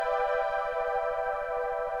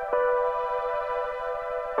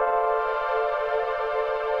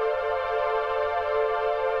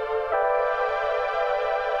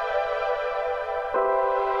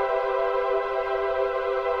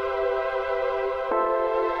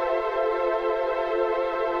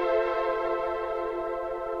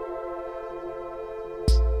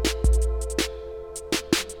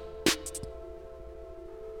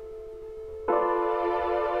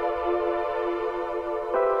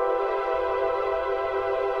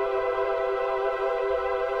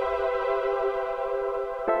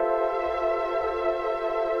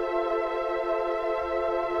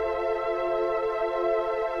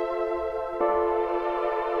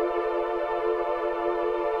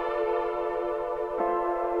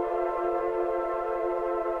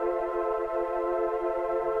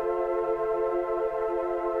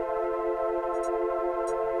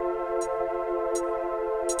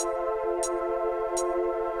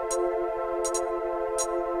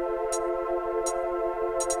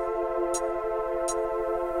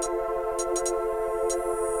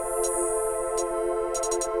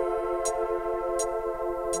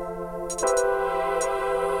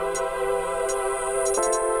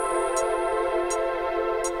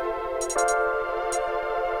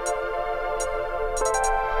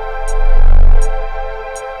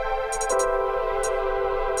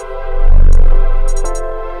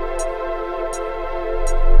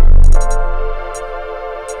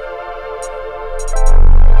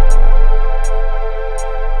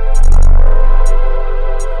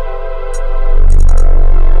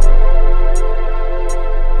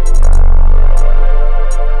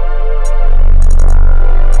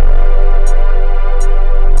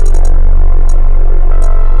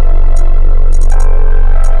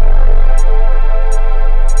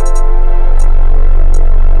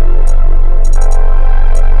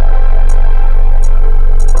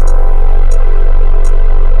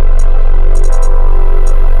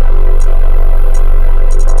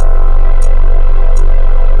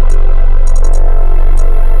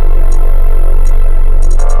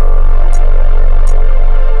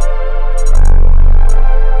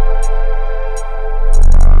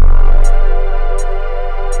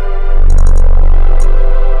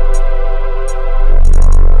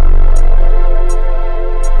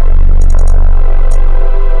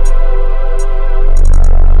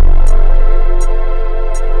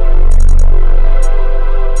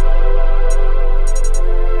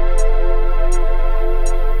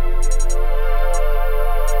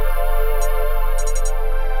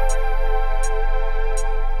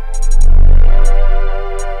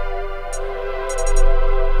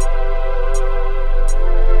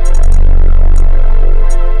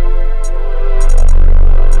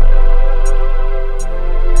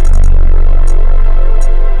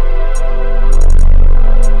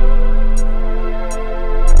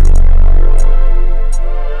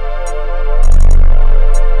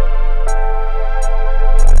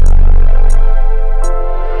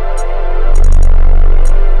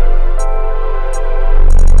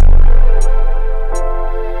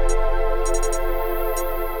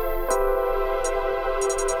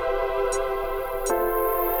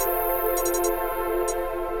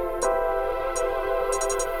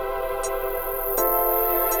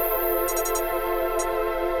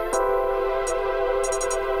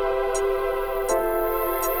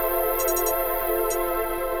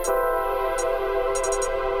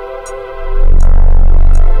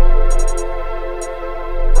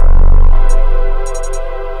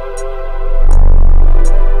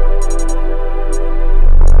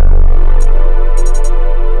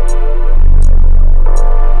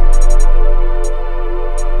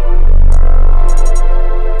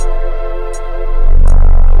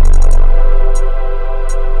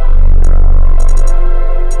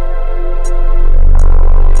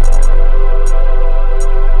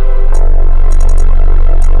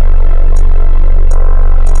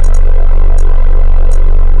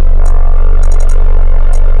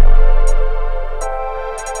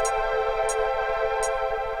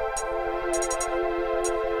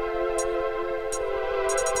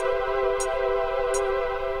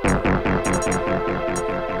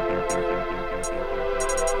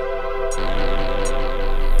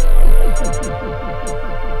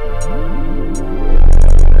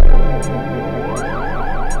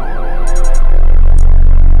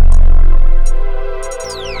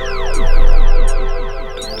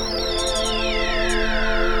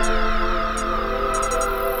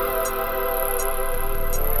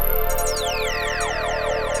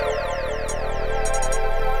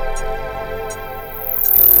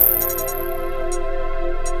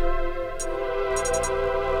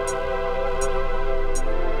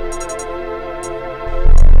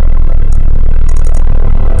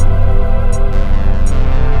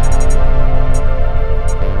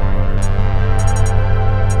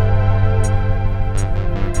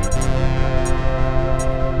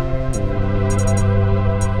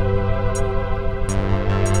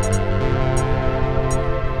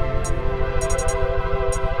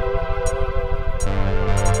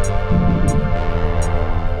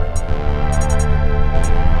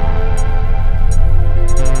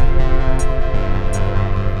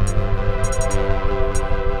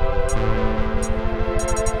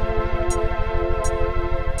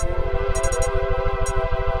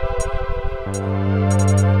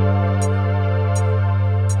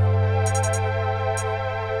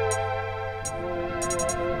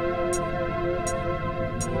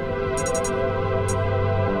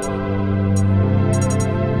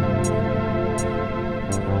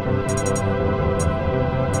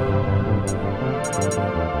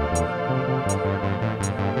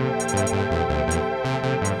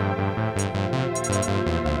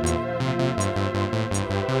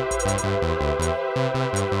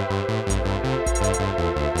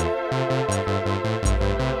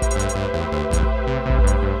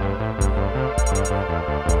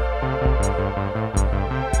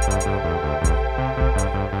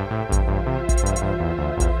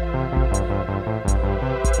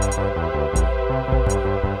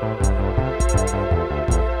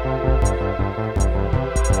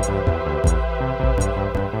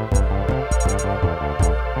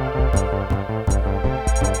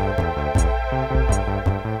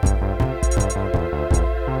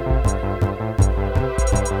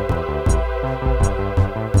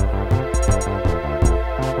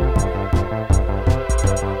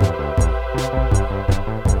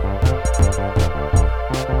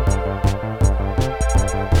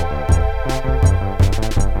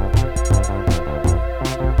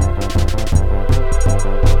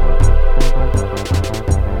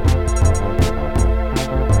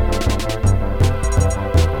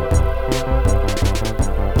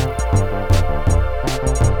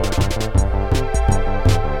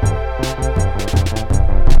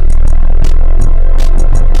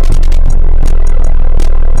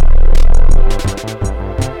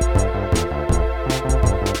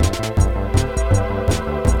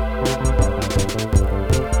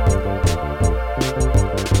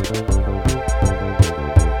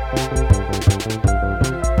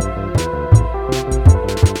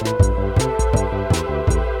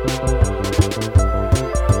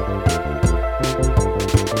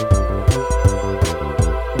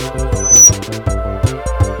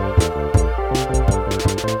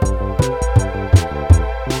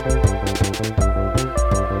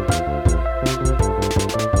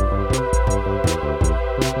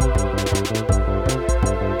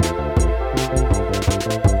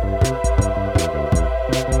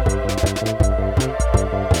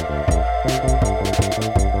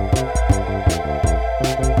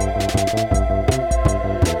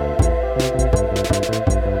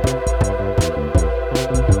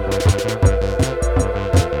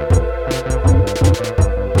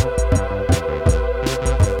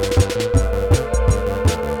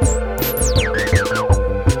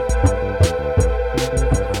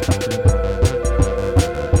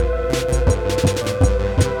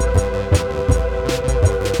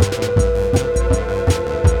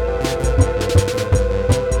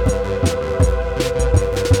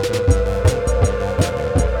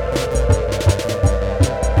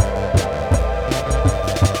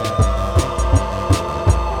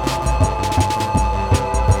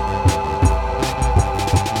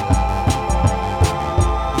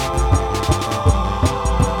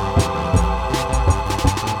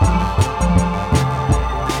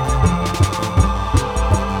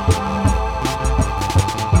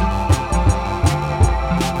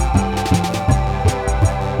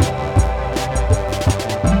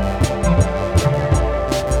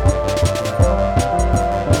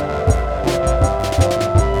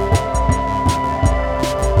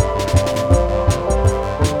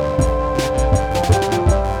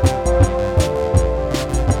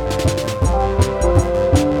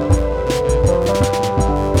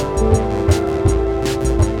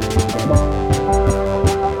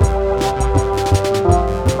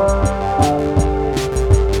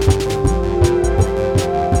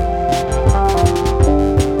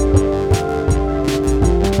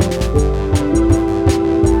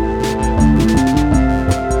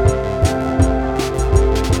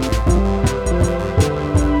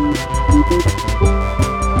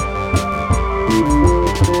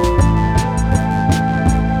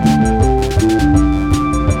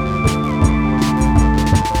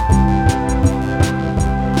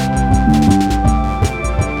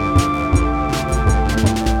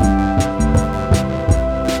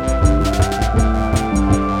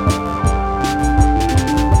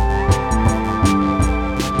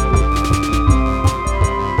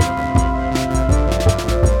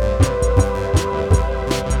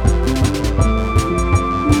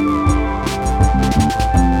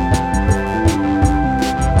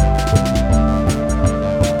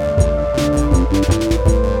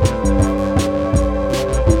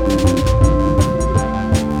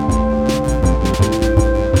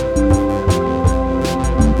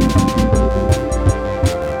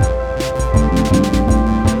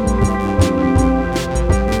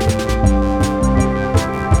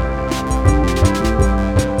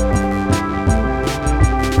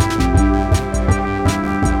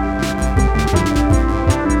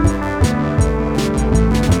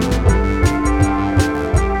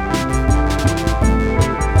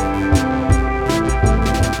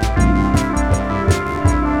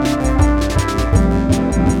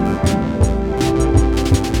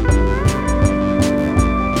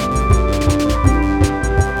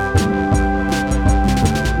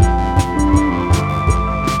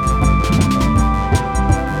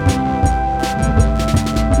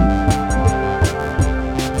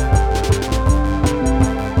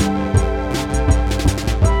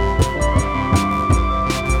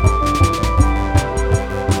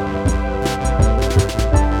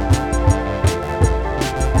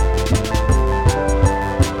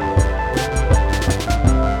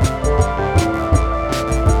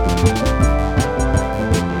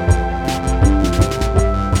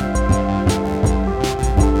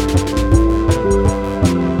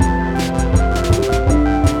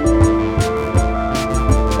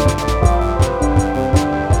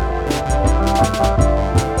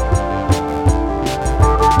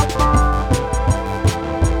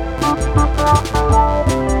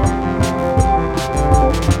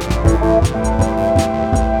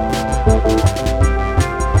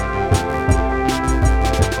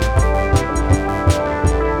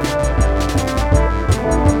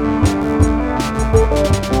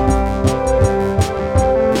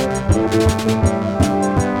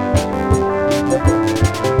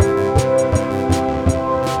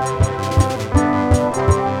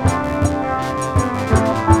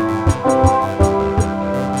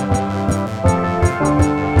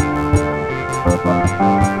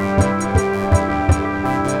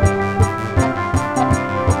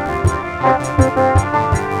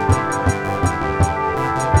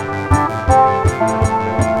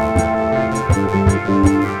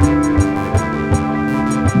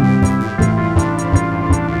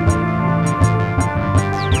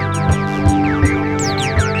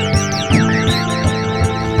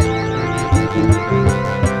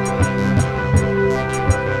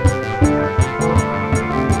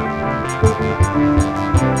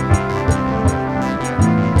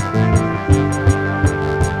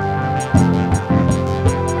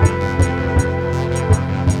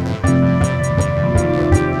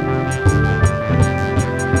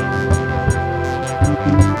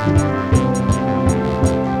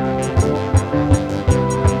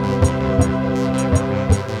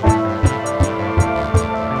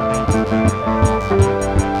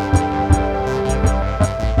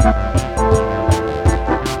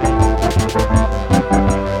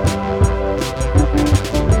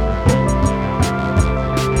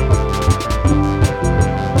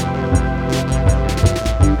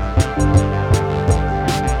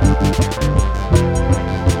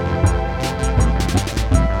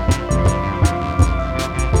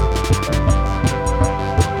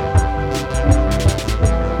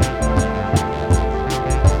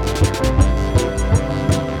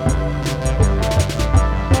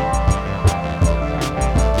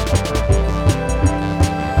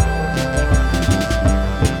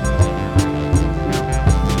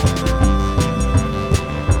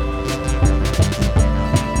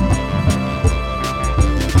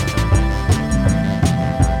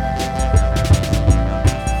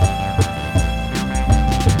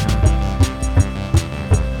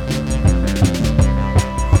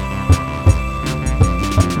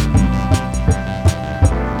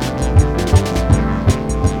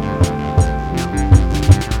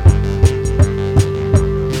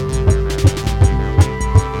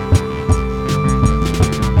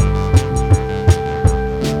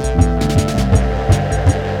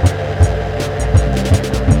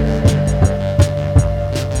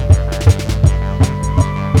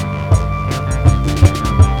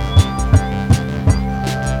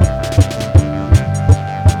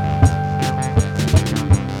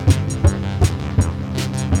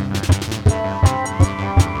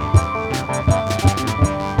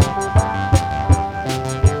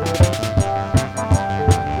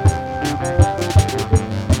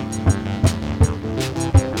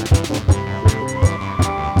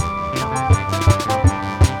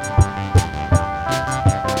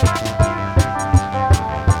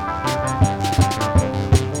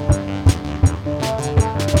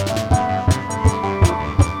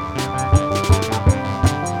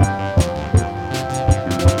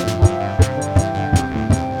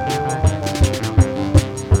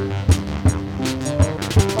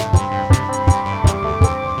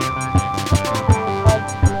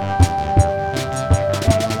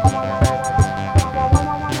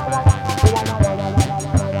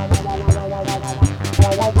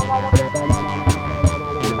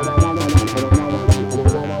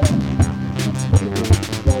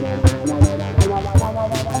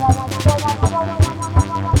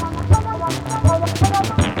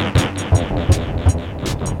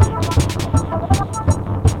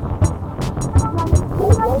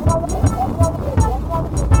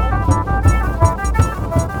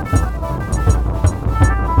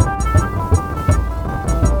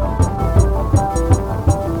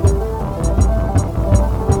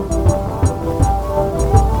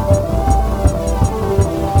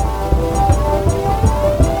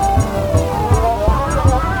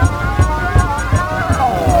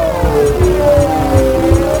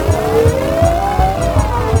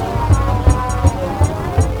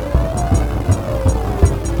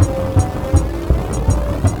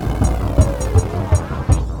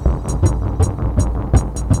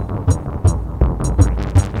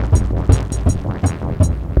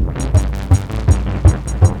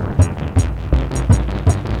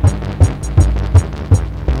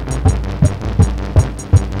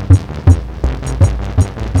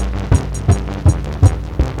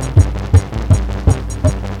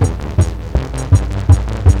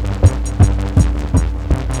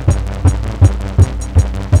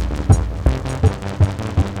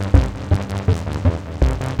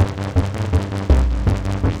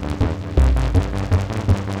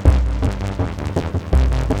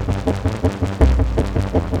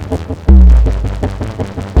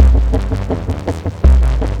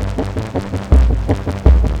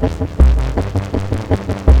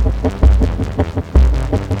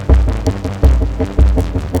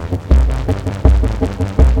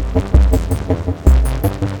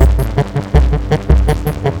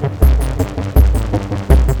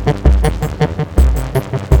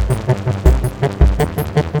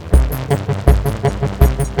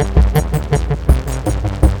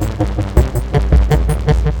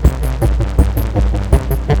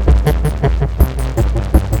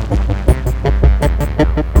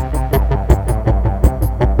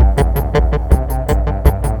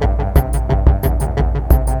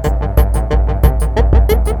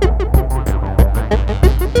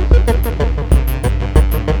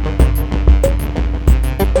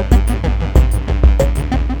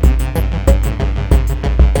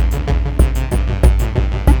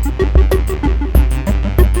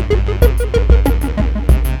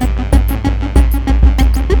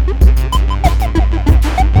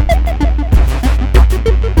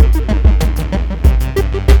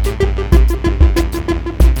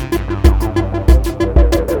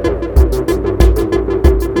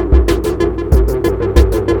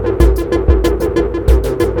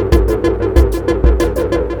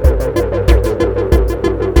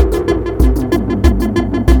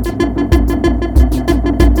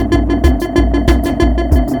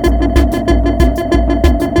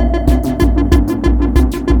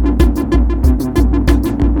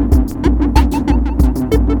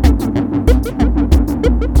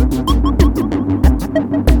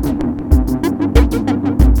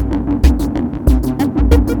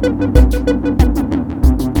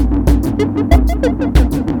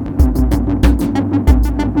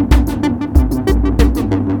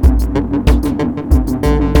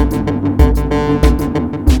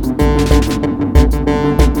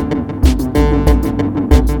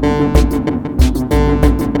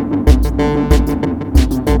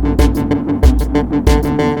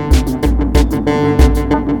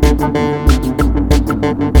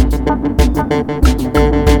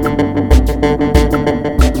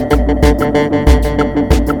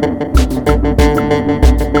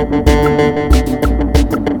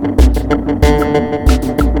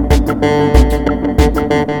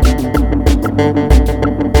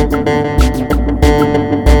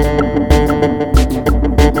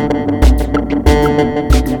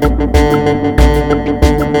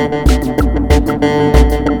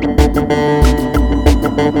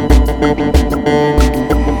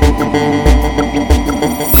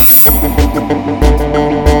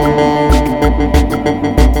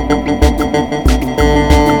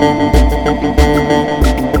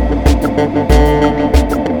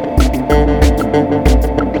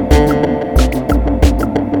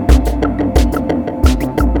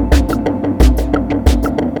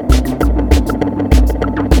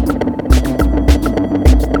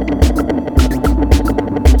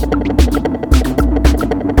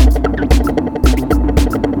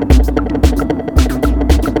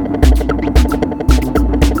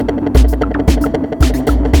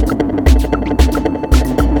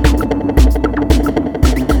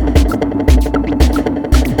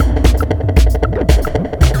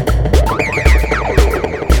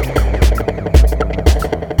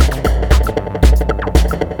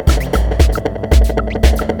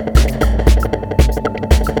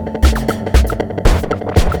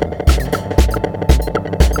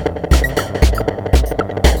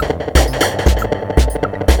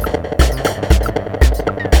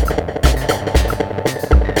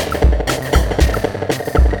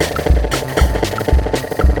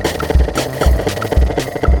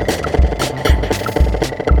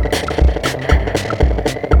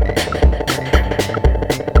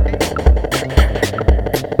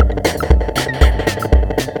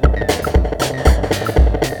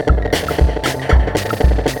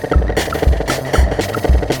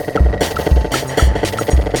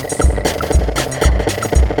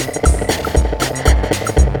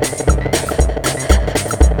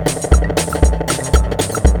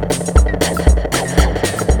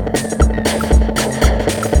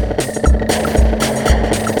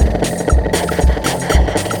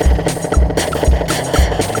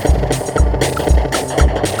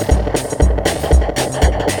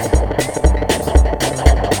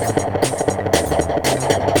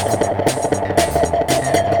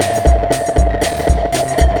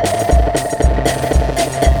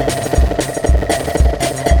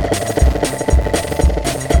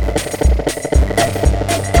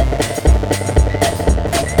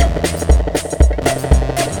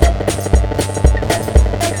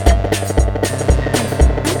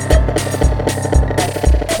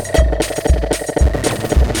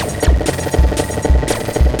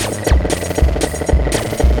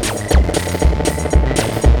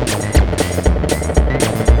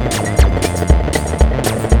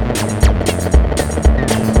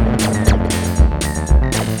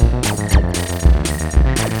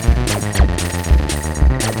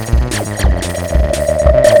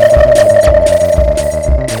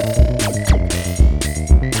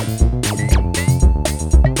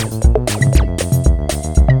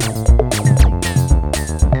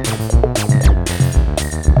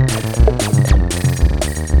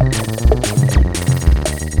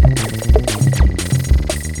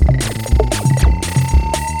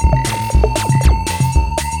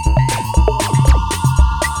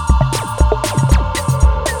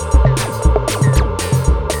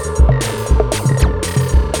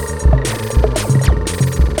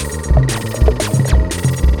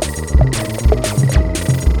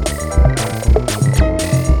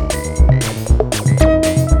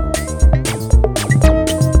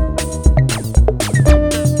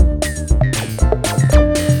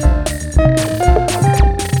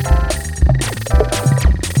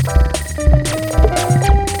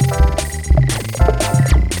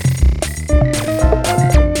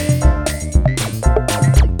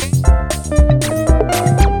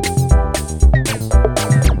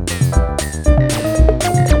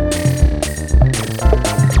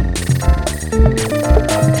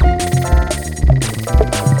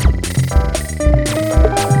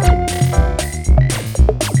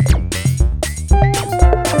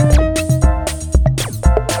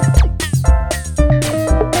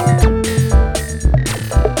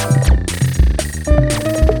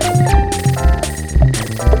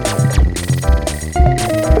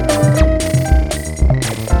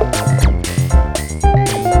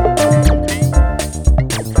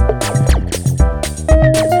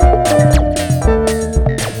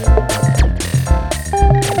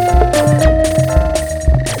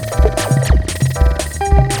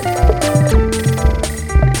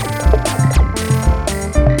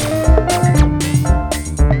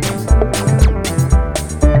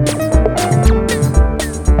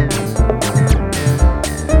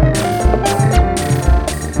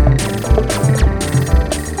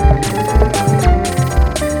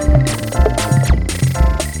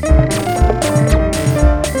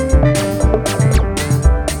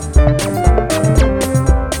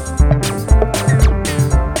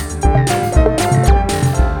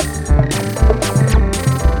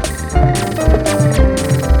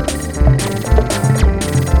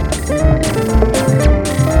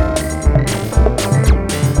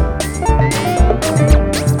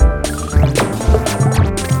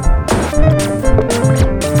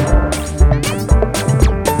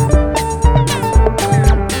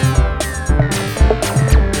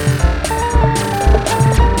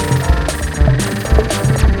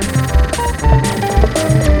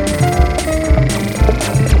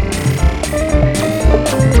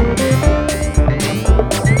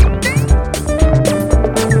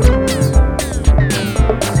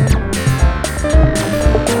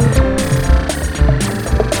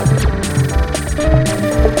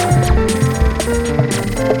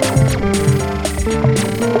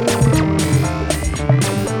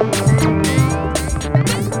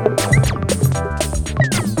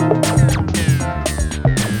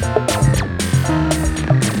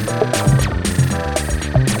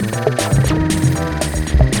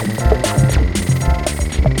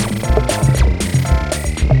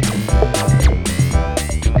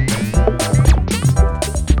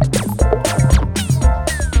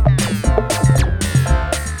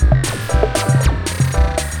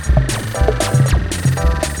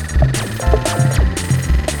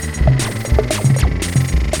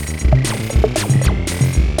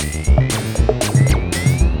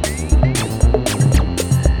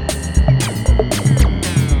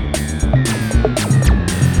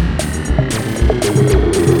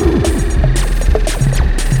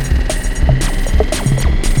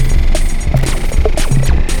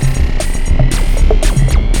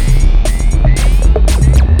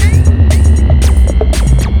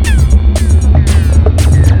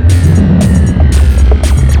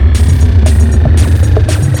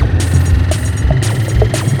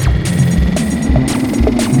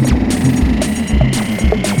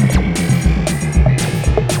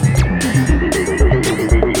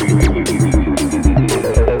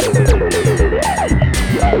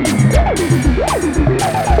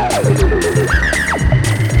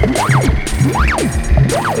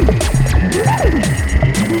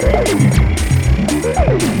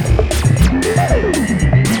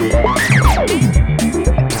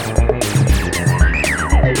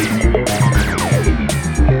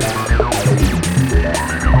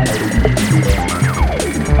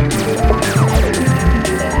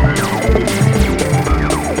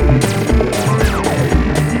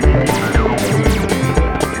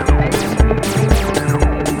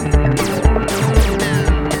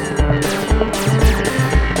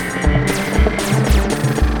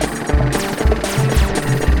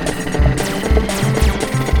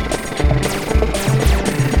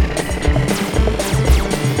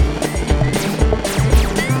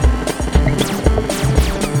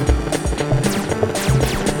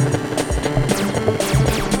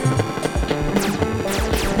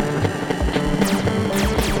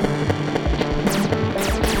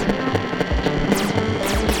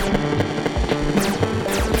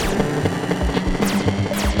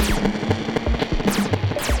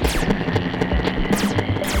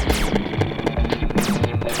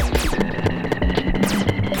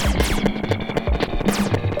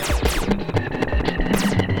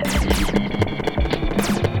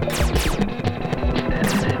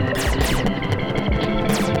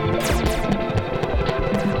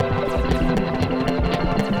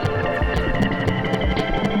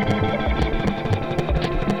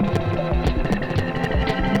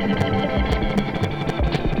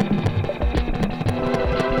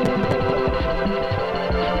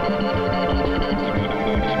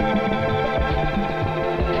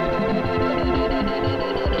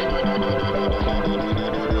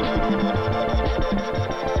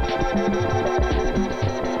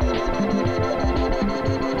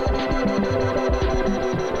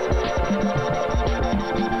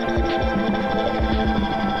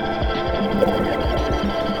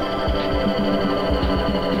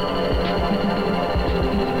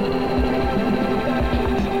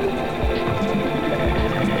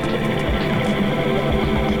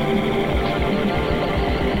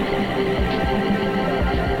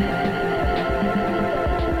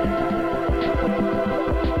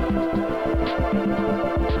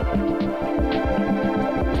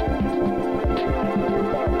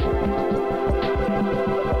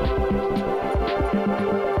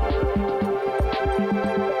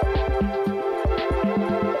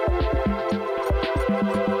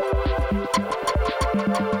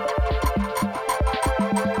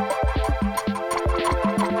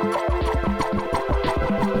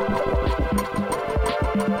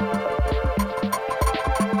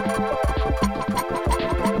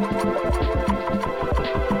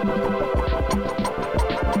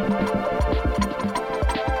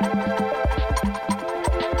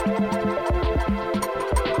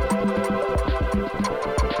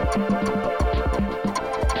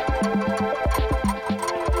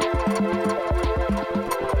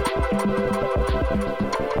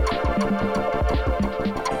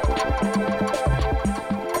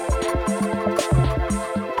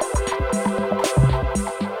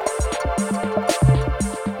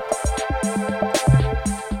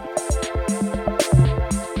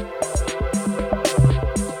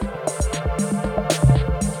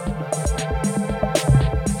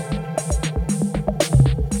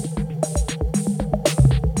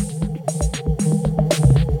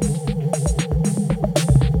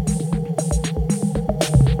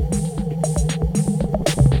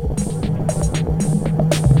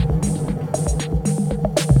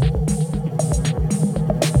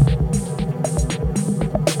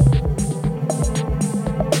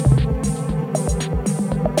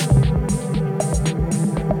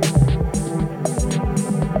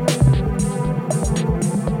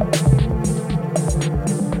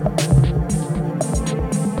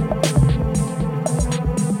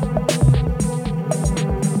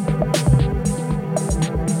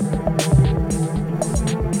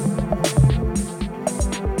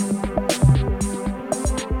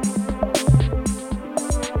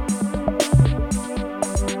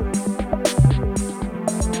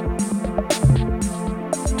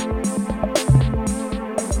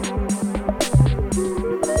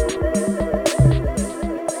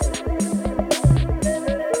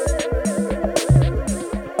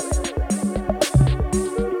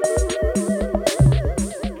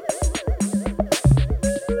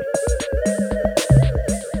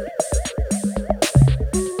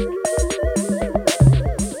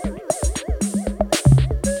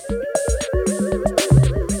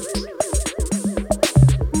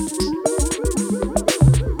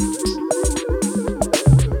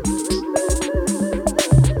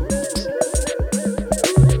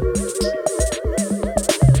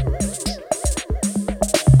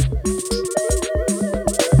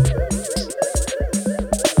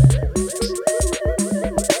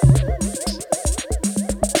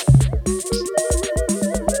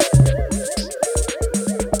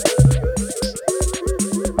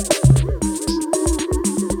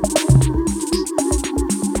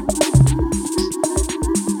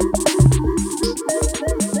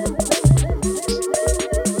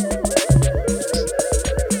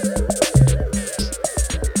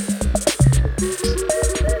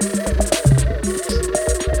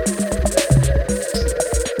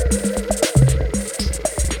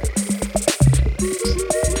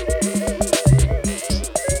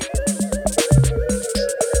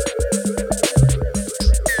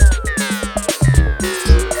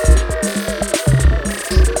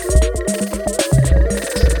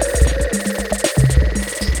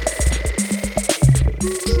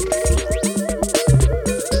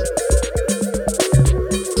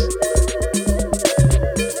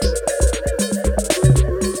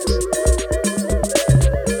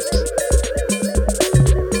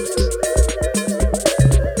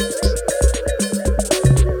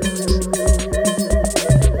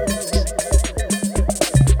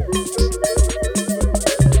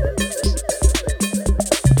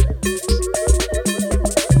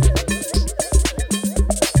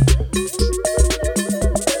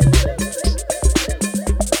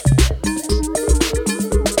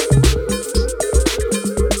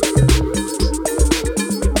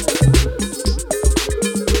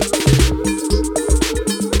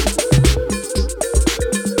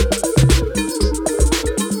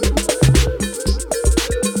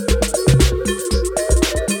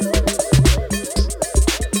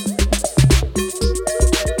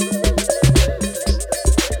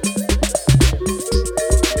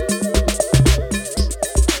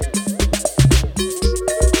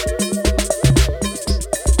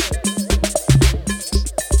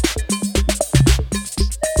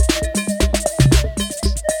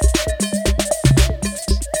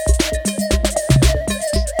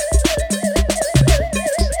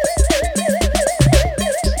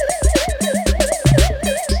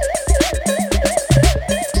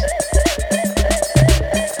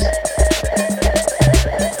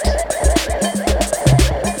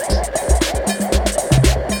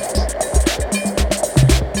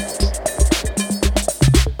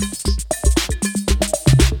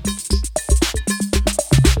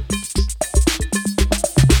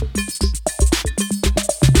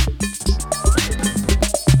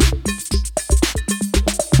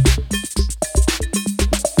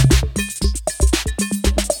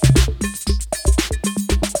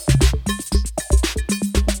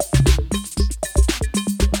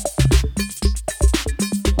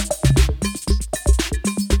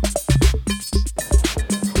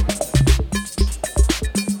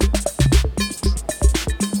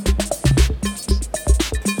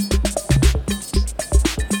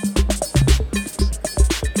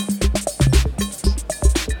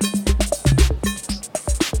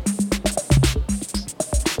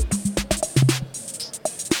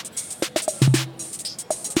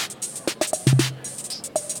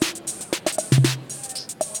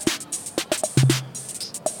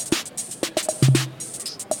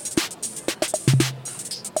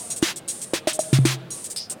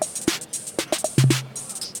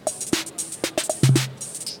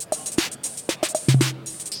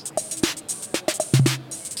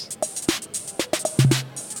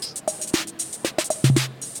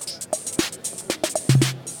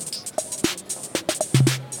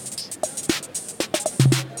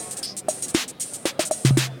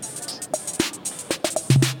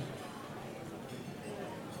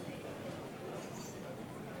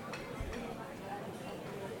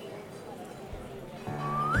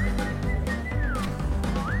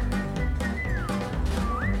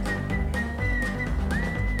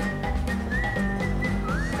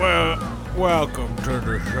Welcome to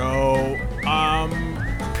the show. I'm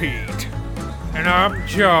Pete. And I'm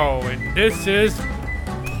Joe, and this is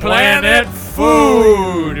Planet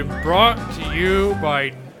Food. Brought to you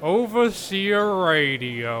by Overseer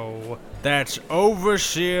Radio. That's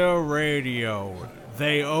Overseer Radio.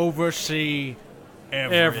 They oversee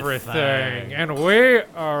everything. And we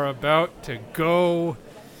are about to go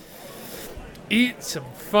eat some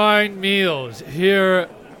fine meals here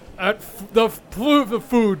at the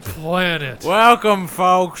Food Planet. Welcome,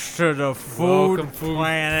 folks, to the Food Welcome,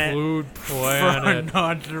 Planet. Food For Planet.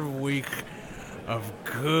 another week of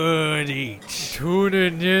good eats.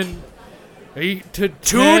 Tuning in 8 to 10.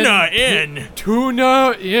 Tuna in.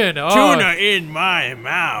 Tuna in. Tuna in my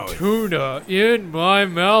mouth. Tuna in my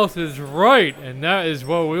mouth is right, and that is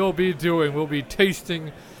what we'll be doing. We'll be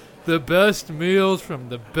tasting the best meals from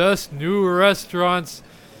the best new restaurants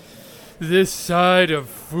this side of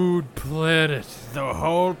Food Planet. The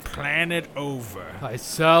whole planet over. I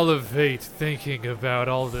salivate thinking about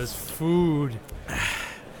all this food.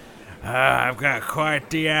 I've got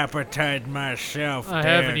quite the appetite myself. I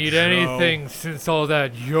there, haven't eaten Joe. anything since all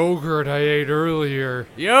that yogurt I ate earlier.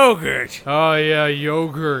 Yogurt. Oh yeah,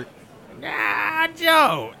 yogurt. Ah,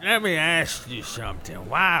 Joe, let me ask you something.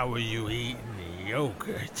 Why were you eating the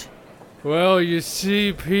yogurt? Well, you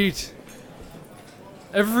see, Pete,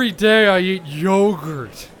 every day I eat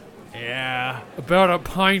yogurt. Yeah. About a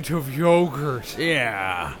pint of yogurt.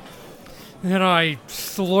 Yeah. And I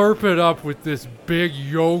slurp it up with this big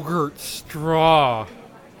yogurt straw.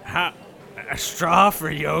 How? A straw for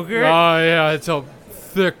yogurt? Oh, yeah, it's a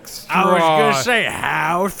thick straw. I was gonna say,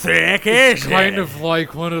 how thick is it? Kind of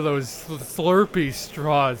like one of those Slurpee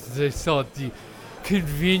straws they sell at the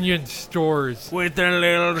convenience stores. With a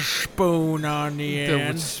little spoon on the The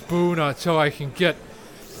end. spoon on so I can get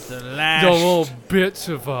The last the little bits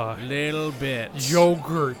of little bits.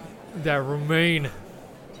 yogurt that remain.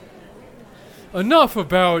 Enough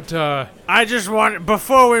about I just want,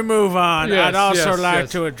 before we move on, Yes, I'd also yes, like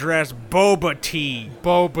yes. to address boba tea.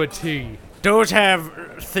 boba tea. Those have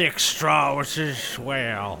thick straws as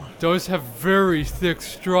well. Those have very thick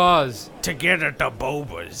straws. To get at the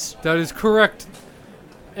bobas. That is correct.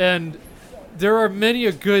 And there are many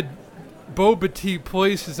a good boba tea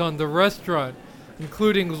places on the restaurant,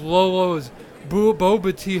 including Lolo's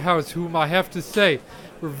Boba Tea House, whom I have to say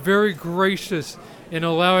were very gracious in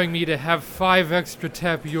allowing me to have 5 extra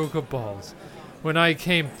tapioca balls. When I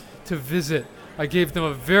came to visit, I gave them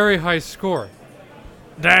a very high score.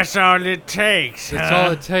 That's all it takes. That's huh?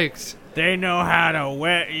 all it takes. They know how to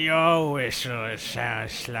wet your whistle, it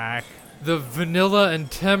sounds like. The vanilla and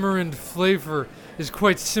tamarind flavor is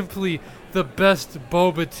quite simply the best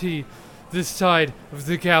boba tea this side of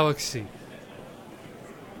the galaxy.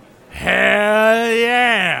 Hell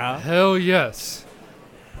yeah! Hell yes.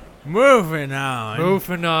 Moving on.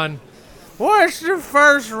 Moving on. What's the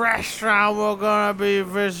first restaurant we're gonna be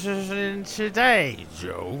visiting today,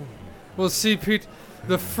 Joe? Well, see, Pete,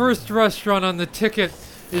 the first restaurant on the ticket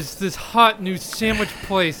is this hot new sandwich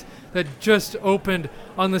place that just opened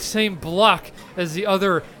on the same block as the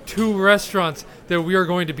other 2 restaurants that we are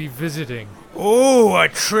going to be visiting. Ooh, a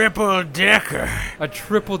triple decker. A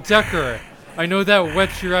triple decker. I know that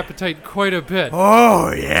whets your appetite quite a bit.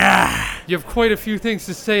 Oh, yeah. You have quite a few things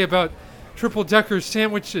to say about triple decker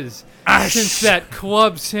sandwiches Ah, since that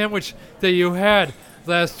club sandwich that you had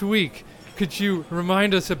last week. Could you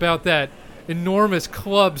remind us about that enormous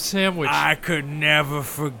club sandwich? I could never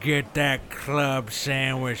forget that club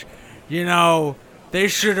sandwich. You know, they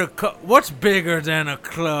should have. What's bigger than a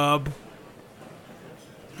club?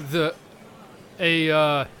 A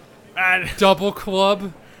I, double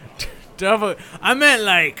club? double. I meant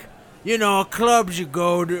like, you know, clubs you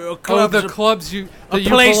go to. Oh, Clubs, the clubs that you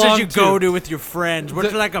places belong you to. go to with your friends.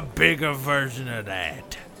 What's The- like a bigger version of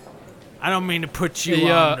that? I don't mean to put you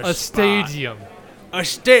on the A spot. stadium.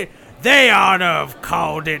 They ought to have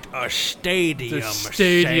called it a stadium. The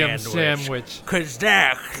stadium sandwich. Cause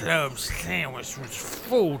that club sandwich was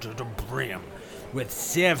full to the brim with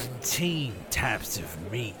 17 types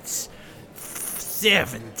of meats,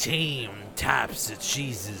 17 types of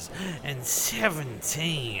cheeses, and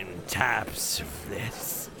 17 types of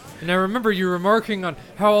this. And I remember you remarking on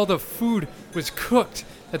how all the food was cooked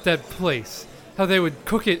at that place. How they would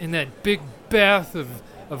cook it in that big bath of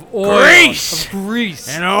oil. Grease! Of grease.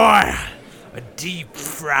 And oil. A deep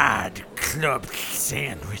fried club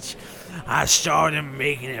sandwich. I saw them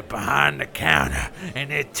making it behind the counter,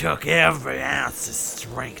 and it took every ounce of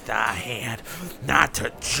strength I had not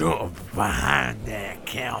to jump behind that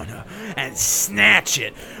counter and snatch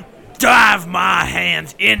it, dive my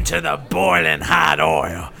hands into the boiling hot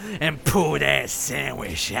oil, and pull that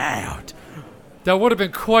sandwich out. That would have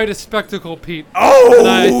been quite a spectacle, Pete. Oh,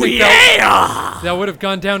 I think yeah! That would have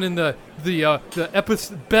gone down in the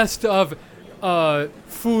best of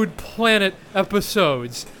Food Planet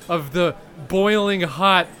episodes of the boiling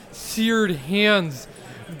hot, seared hands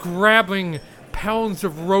grabbing pounds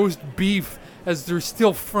of roast beef as they're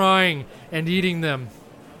still frying and eating them.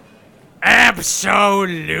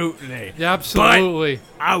 Absolutely. Absolutely.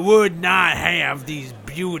 But I would not have these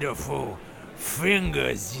beautiful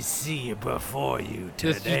fingers you see before you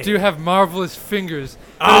today. Yes, you do have marvelous fingers.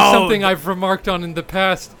 That is Oh, something I've remarked on in the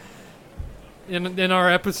past in our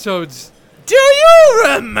episodes. Do you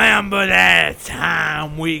remember that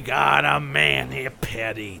time we got a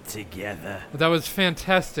mani-pedi together? That was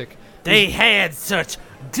fantastic. They had such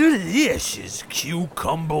delicious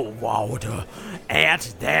cucumber water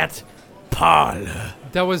at that parlor.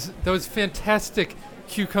 That was fantastic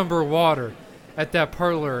cucumber water at that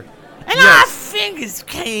parlor. And Yes. our fingers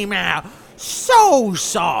came out so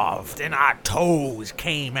soft, and our toes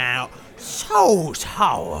came out so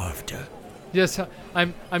soft. Yes,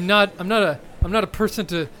 I'm not a person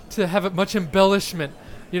to have much embellishment.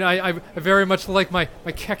 You know, I very much like my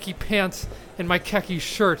khaki pants and my khaki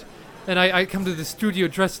shirt, and I come to the studio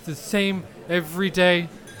dressed the same every day,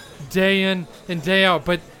 day in and day out.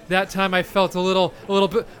 But that time I felt a little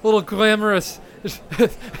glamorous.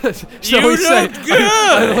 Shall You we say? looked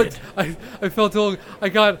good. I felt a little. I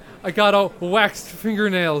got all waxed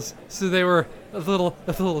fingernails, so they were a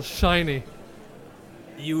little shiny.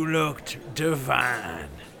 You looked divine.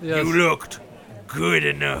 Yes. You looked good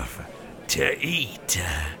enough to eat.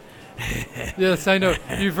 Yes, I know.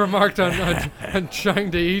 You've remarked on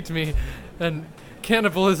trying to eat me, and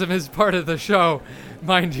cannibalism is part of the show,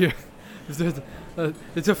 mind you.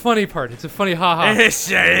 It's a funny part. It's a funny ha-ha. It's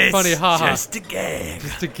Funny, haha. just a gag.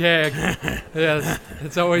 Just a gag. Yes,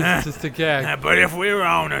 it's always just a gag. But if we were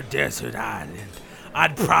on a desert island,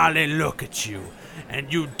 I'd probably look at you,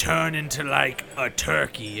 and you'd turn into like a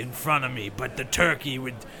turkey in front of me, but the turkey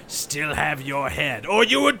would still have your head. Or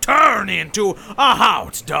you would turn into a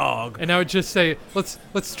hot dog. And I would just say,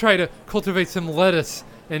 let's try to cultivate some lettuce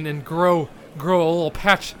and grow a little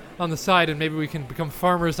patch on the side, and maybe we can become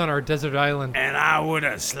farmers on our desert island. And I would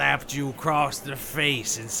have slapped you across the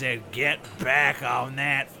face and said, get back on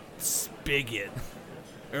that spigot.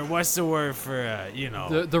 Or what's the word for,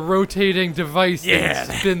 The rotating device Yeah,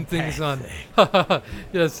 that you spin things that on. thing.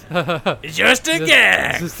 Yes. It's just a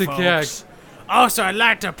gag, Just a folks. Also, I'd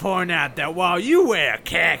like to point out that while you wear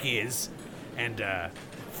khakis and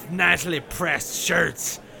nicely pressed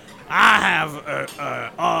shirts, I have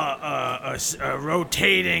a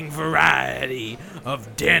rotating variety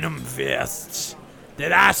of denim vests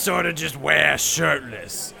that I sort of just wear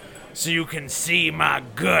shirtless, so you can see my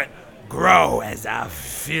gut grow as I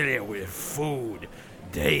fill it with food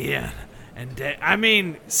day in and day. I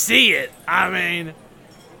mean, see it. I mean,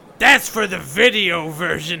 that's for the video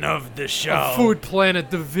version of the show. Food Planet,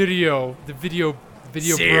 the video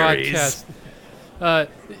Series. broadcast.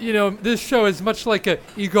 This show is much like a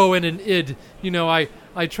ego and an id.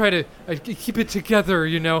 I try to keep it together.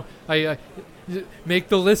 I make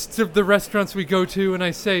the lists of the restaurants we go to, and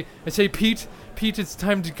I say, Pete, it's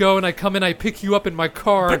time to go, and I come in, I pick you up in my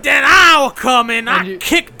car. But then I'll come in, And I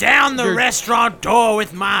kick down the you're- restaurant door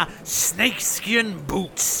with my snakeskin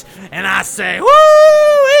boots, and I say,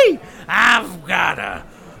 woo-wee, I've got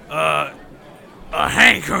a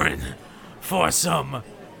hankering for some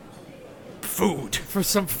food. For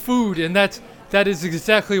some food, and that is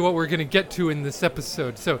exactly what we're gonna get to in this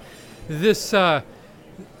episode. So, this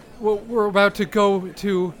what we're about to go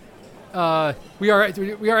to, we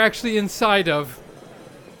are actually inside of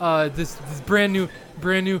this brand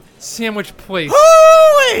new sandwich place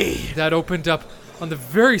Woo-wee! that opened up on the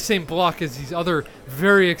very same block as these other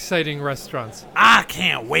very exciting restaurants. I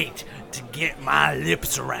can't wait to get my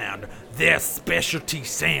lips around their specialty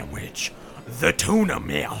sandwich, the tuna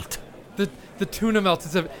melt. The tuna melt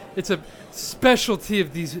it's a specialty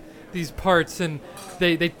of these parts, and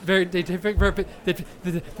they take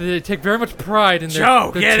very much pride in their,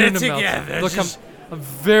 Joe, their get it tuna melts. together. Look, Just I'm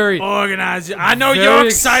very organize it. I know very you're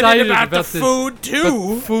excited about the this- food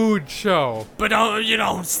too, the food show. but you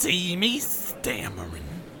don't see me stammering.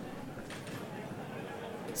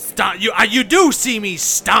 You do see me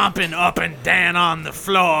stomping up and down on the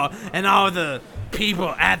floor, and all the people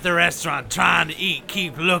at the restaurant trying to eat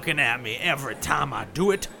keep looking at me every time I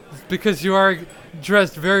do it. Because you are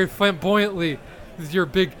dressed very flamboyantly with your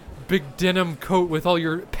big denim coat with all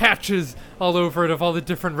your patches all over it of all the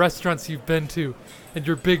different restaurants you've been to, and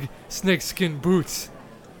your big snakeskin boots.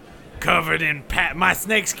 Covered in my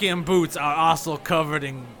snakeskin boots are also covered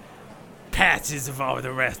in patches of all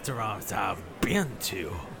the restaurants I've been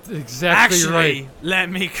to. Exactly Actually, right. let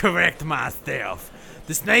me correct myself.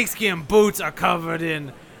 The snakeskin boots are covered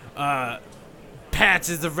in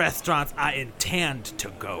patches of restaurants I intend to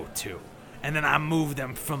go to. And then I move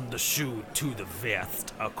them from the shoe to the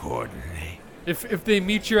vest accordingly. If they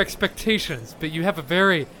meet your expectations, but you have a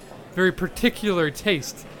very, very particular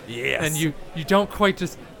taste. Yes. And you don't quite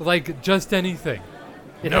just like just anything.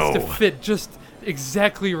 It has to No. fit just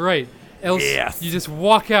exactly right. Else Yes. you just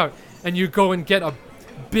walk out and you go and get a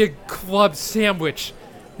big club sandwich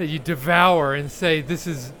that you devour and say, this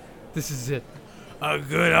is it. A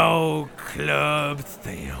good old club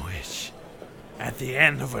sandwich at the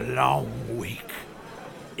end of a long week.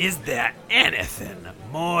 Is there anything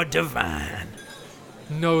more divine?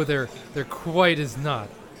 No, there quite is not.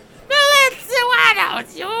 Why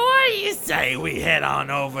don't you? What do you say we head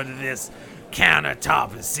on over to this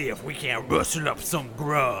countertop and see if we can't rustle up some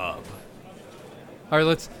grub? All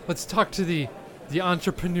right, let's talk to the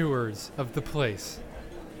entrepreneurs of the place.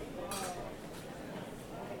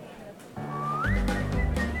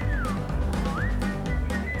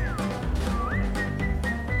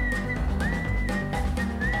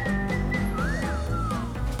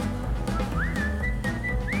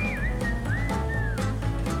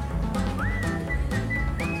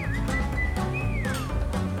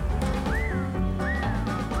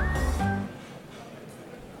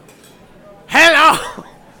 Hello!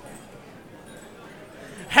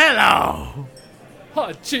 Hello!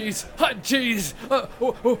 Hot jeez.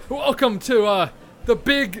 Welcome to the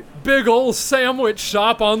big old sandwich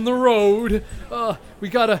shop on the road. We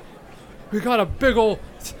got a big old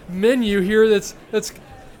menu here. That's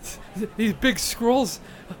these big scrolls.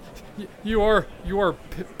 You are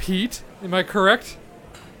Pete? Am I correct?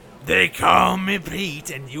 They call me Pete,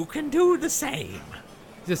 and you can do the same.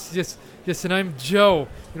 Yes. And I'm Joe,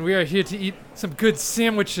 and we are here to eat some good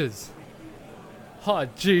sandwiches.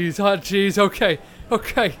 Hot jeez. Okay.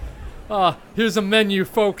 Here's a menu,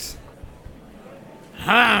 folks.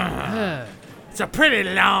 It's a pretty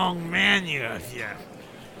long menu if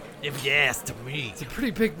you ask me. It's a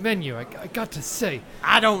pretty big menu, I got to say.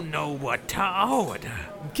 I don't know what to order.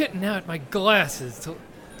 I'm getting out my glasses to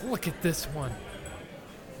look at this one.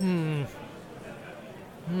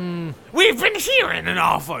 We've been hearing an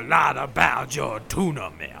awful lot about your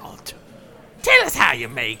tuna melt. Tell us how you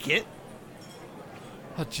make it.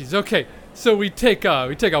 Oh, jeez. Okay, so we take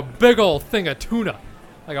a big old thing of tuna.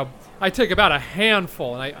 I take about a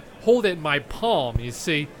handful and I hold it in my palm. You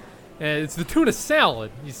see, and it's the tuna salad.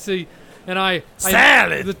 You see, and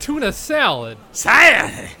Salad? the tuna salad.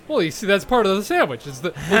 Salad? Well, you see, that's part of the sandwich. It's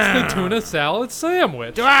the tuna salad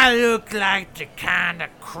sandwich. Do I look like the kind of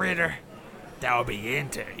critter that'll be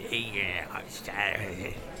into eating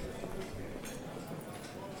salad?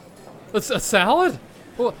 It's a salad?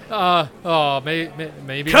 Well,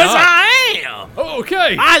 maybe 'Cause not. I am. Oh,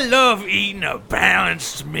 okay. I love eating a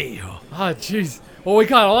balanced meal. Ah, jeez. Well, we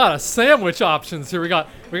got a lot of sandwich options here. We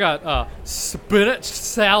got spinach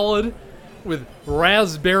salad with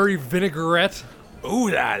raspberry vinaigrette. Ooh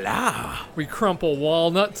la la. We crumple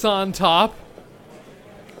walnuts on top.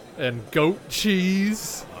 And goat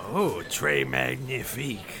cheese. Oh, très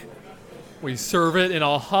magnifique. We serve it in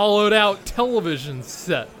a hollowed out television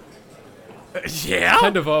set. Yeah?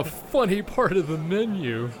 Kind of a funny part of the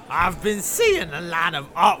menu. I've been seeing a lot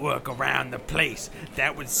of artwork around the place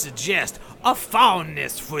that would suggest a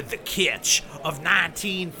fondness for the kitsch of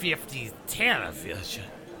 1950s television.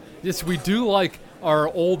 Yes, we do like our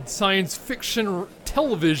old science fiction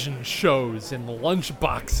television shows and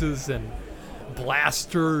lunchboxes and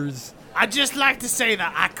blasters. I'd just like to say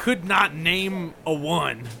that I could not name a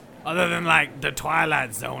one other than like the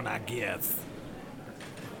Twilight Zone, I guess.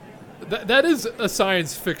 That is a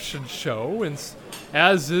science fiction show, and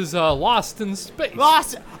as is Lost in Space.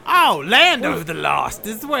 Lost? Oh, Land of the Lost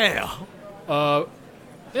as well.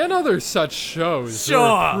 And other such shows that Sure.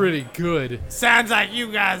 are pretty good. Sounds like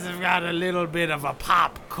you guys have got a little bit of a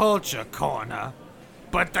pop culture corner.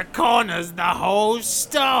 But the corner's the whole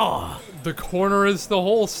store. The corner is the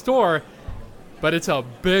whole store, but it's a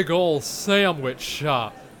big old sandwich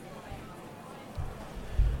shop.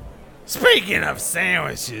 Speaking of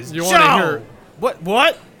sandwiches, You wanna Joe, hear- What?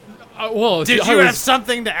 Well, Did I you was- have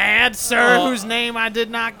something to add, sir, Uh, whose name I did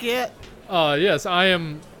not get? Yes,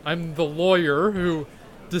 I'm the lawyer who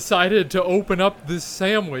decided to open up this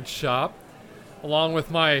sandwich shop, along with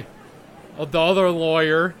the other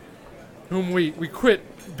lawyer, whom we quit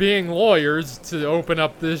being lawyers to open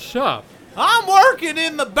up this shop. I'm working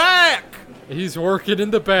in the back, He's working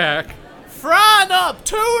in the back. frying up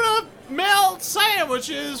tuna melt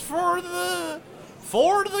sandwiches for the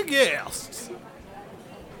for the guests.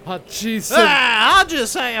 Oh, jeez. I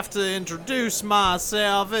just have to introduce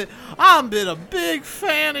myself. I've been a big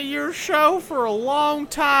fan of your show for a long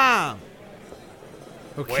time.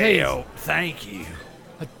 Okay. Well, thank you.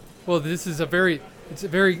 Well, this is it's a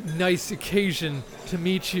very nice occasion to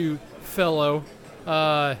meet you, fellow.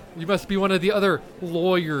 You must be one of the other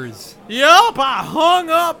lawyers. Yup, I hung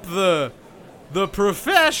up the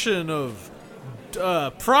profession of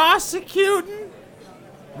prosecuting,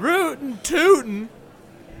 rootin' tootin',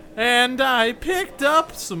 and I picked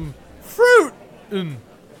up some fruit, and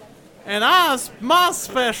my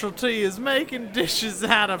specialty is making dishes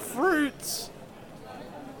out of fruits,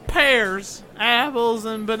 pears, apples,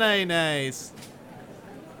 and bananas.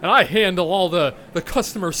 And I handle all the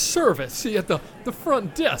customer service. See, at the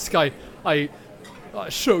front desk, I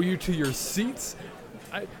show you to your seats.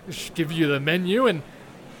 I give you the menu and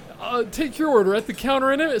take your order at the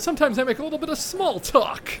counter. And sometimes I make a little bit of small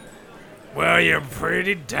talk. Well, you're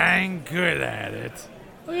pretty dang good at it.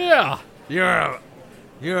 Yeah. You're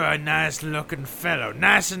a nice-looking fellow.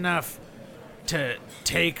 Nice enough to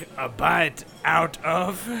take a bite out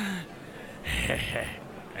of.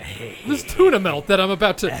 This tuna melt that I'm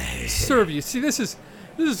about to serve you. See, this is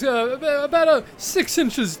about 6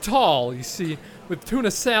 inches tall. You see, with tuna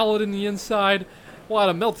salad in the inside, a lot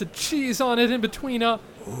of melted cheese on it in between. A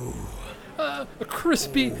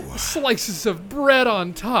crispy slices of bread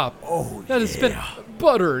on top. Oh, that has been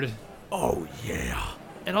buttered. Oh, yeah.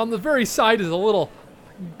 And on the very side is a little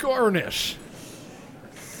garnish.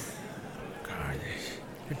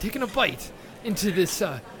 You're taking a bite into this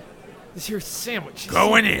here sandwich.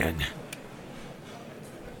 Going in.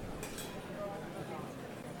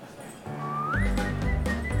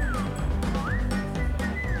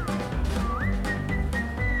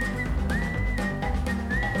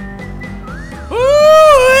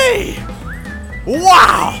 Ooh-wee!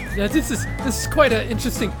 Wow! Yeah, this is quite an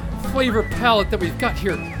interesting flavor palette that we've got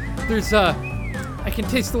here. There's I can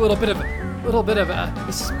taste a little bit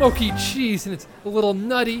of smoky cheese, and it's a little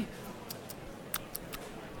nutty,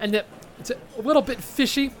 and it's a little bit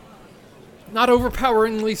fishy, not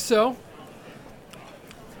overpoweringly so.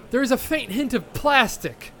 There is a faint hint of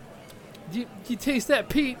plastic. Do you taste that,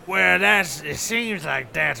 Pete? Well, it seems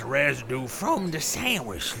like that's residue from the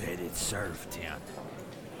sandwich that it's served in.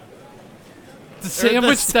 The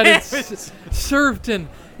sandwich that it's served in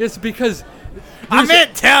is because I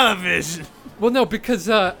meant television. Well, no, because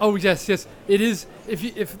yes, it is.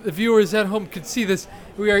 If the viewers at home could see this,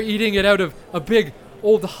 we are eating it out of a big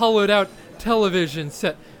old hollowed-out television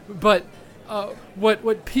set. But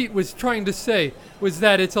what Pete was trying to say was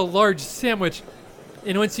that it's a large sandwich,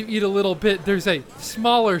 and once you eat a little bit, there's a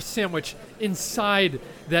smaller sandwich inside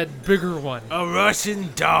that bigger one. A Russian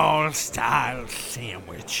doll-style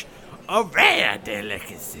sandwich, a rare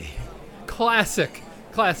delicacy. Classic.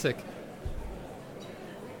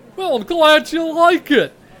 Well, I'm glad you like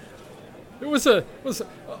it. It was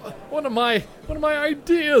one of my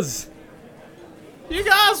ideas. You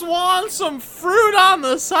guys want some fruit on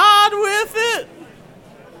the side with it?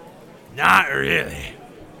 Not really.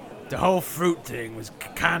 The whole fruit thing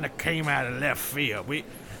kind of came out of left field.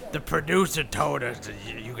 The producer told us that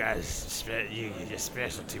you guys, your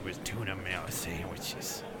specialty was tuna melt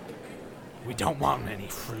sandwiches. We don't want any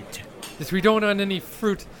fruit. Yes, we don't want any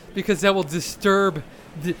fruit because that will disturb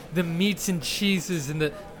the meats and cheeses and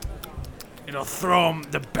the. It'll throw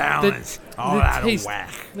the balance all the out taste of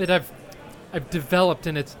whack. That I've developed,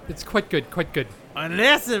 and it's quite good.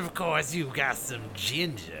 Unless, of course, you've got some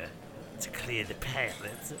ginger to clear the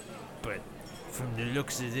palate. But from the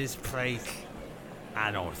looks of this place,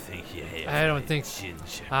 I don't think you have. I don't think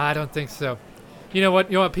ginger. I don't think so. You know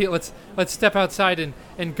what, Pete? Let's step outside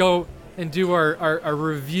and go and do our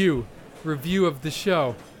review of the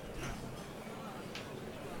show.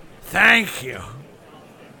 Thank you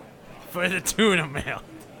for the tuna melt.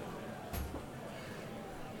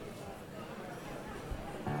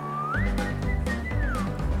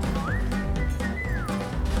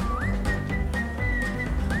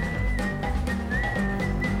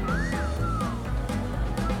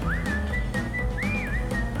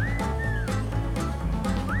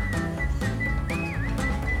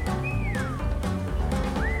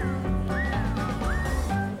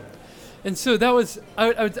 And so that was,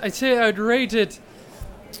 I'd say I'd rate it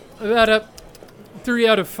about a 3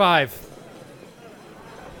 out of 5.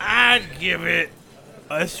 I'd give it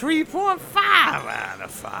a 3.5 out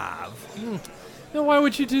of 5. Now, why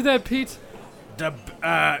would you do that, Pete? It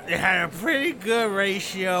had a pretty good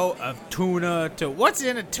ratio of tuna to what's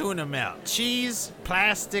in a tuna melt? Cheese,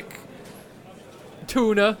 plastic,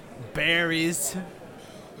 Tuna. berries,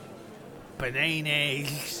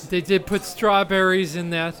 bananas. They did put strawberries in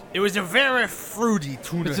that. It was a very fruity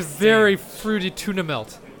tuna. It's a very fruity tuna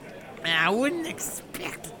melt. I wouldn't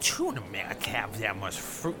expect a tuna melt to have that much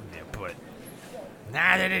fruit in it, but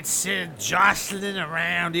now that it's sitting jostling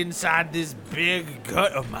around inside this big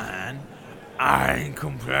gut of mine, I ain't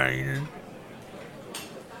complaining.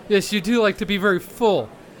 Yes, you do like to be very full.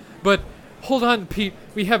 But hold on, Pete.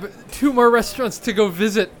 We have 2 more restaurants to go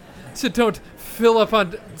visit, so don't fill up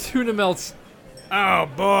on tuna melts. Oh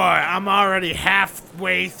boy, I'm already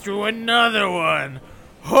halfway through another one.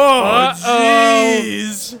 Oh, Uh-oh.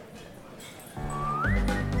 jeez.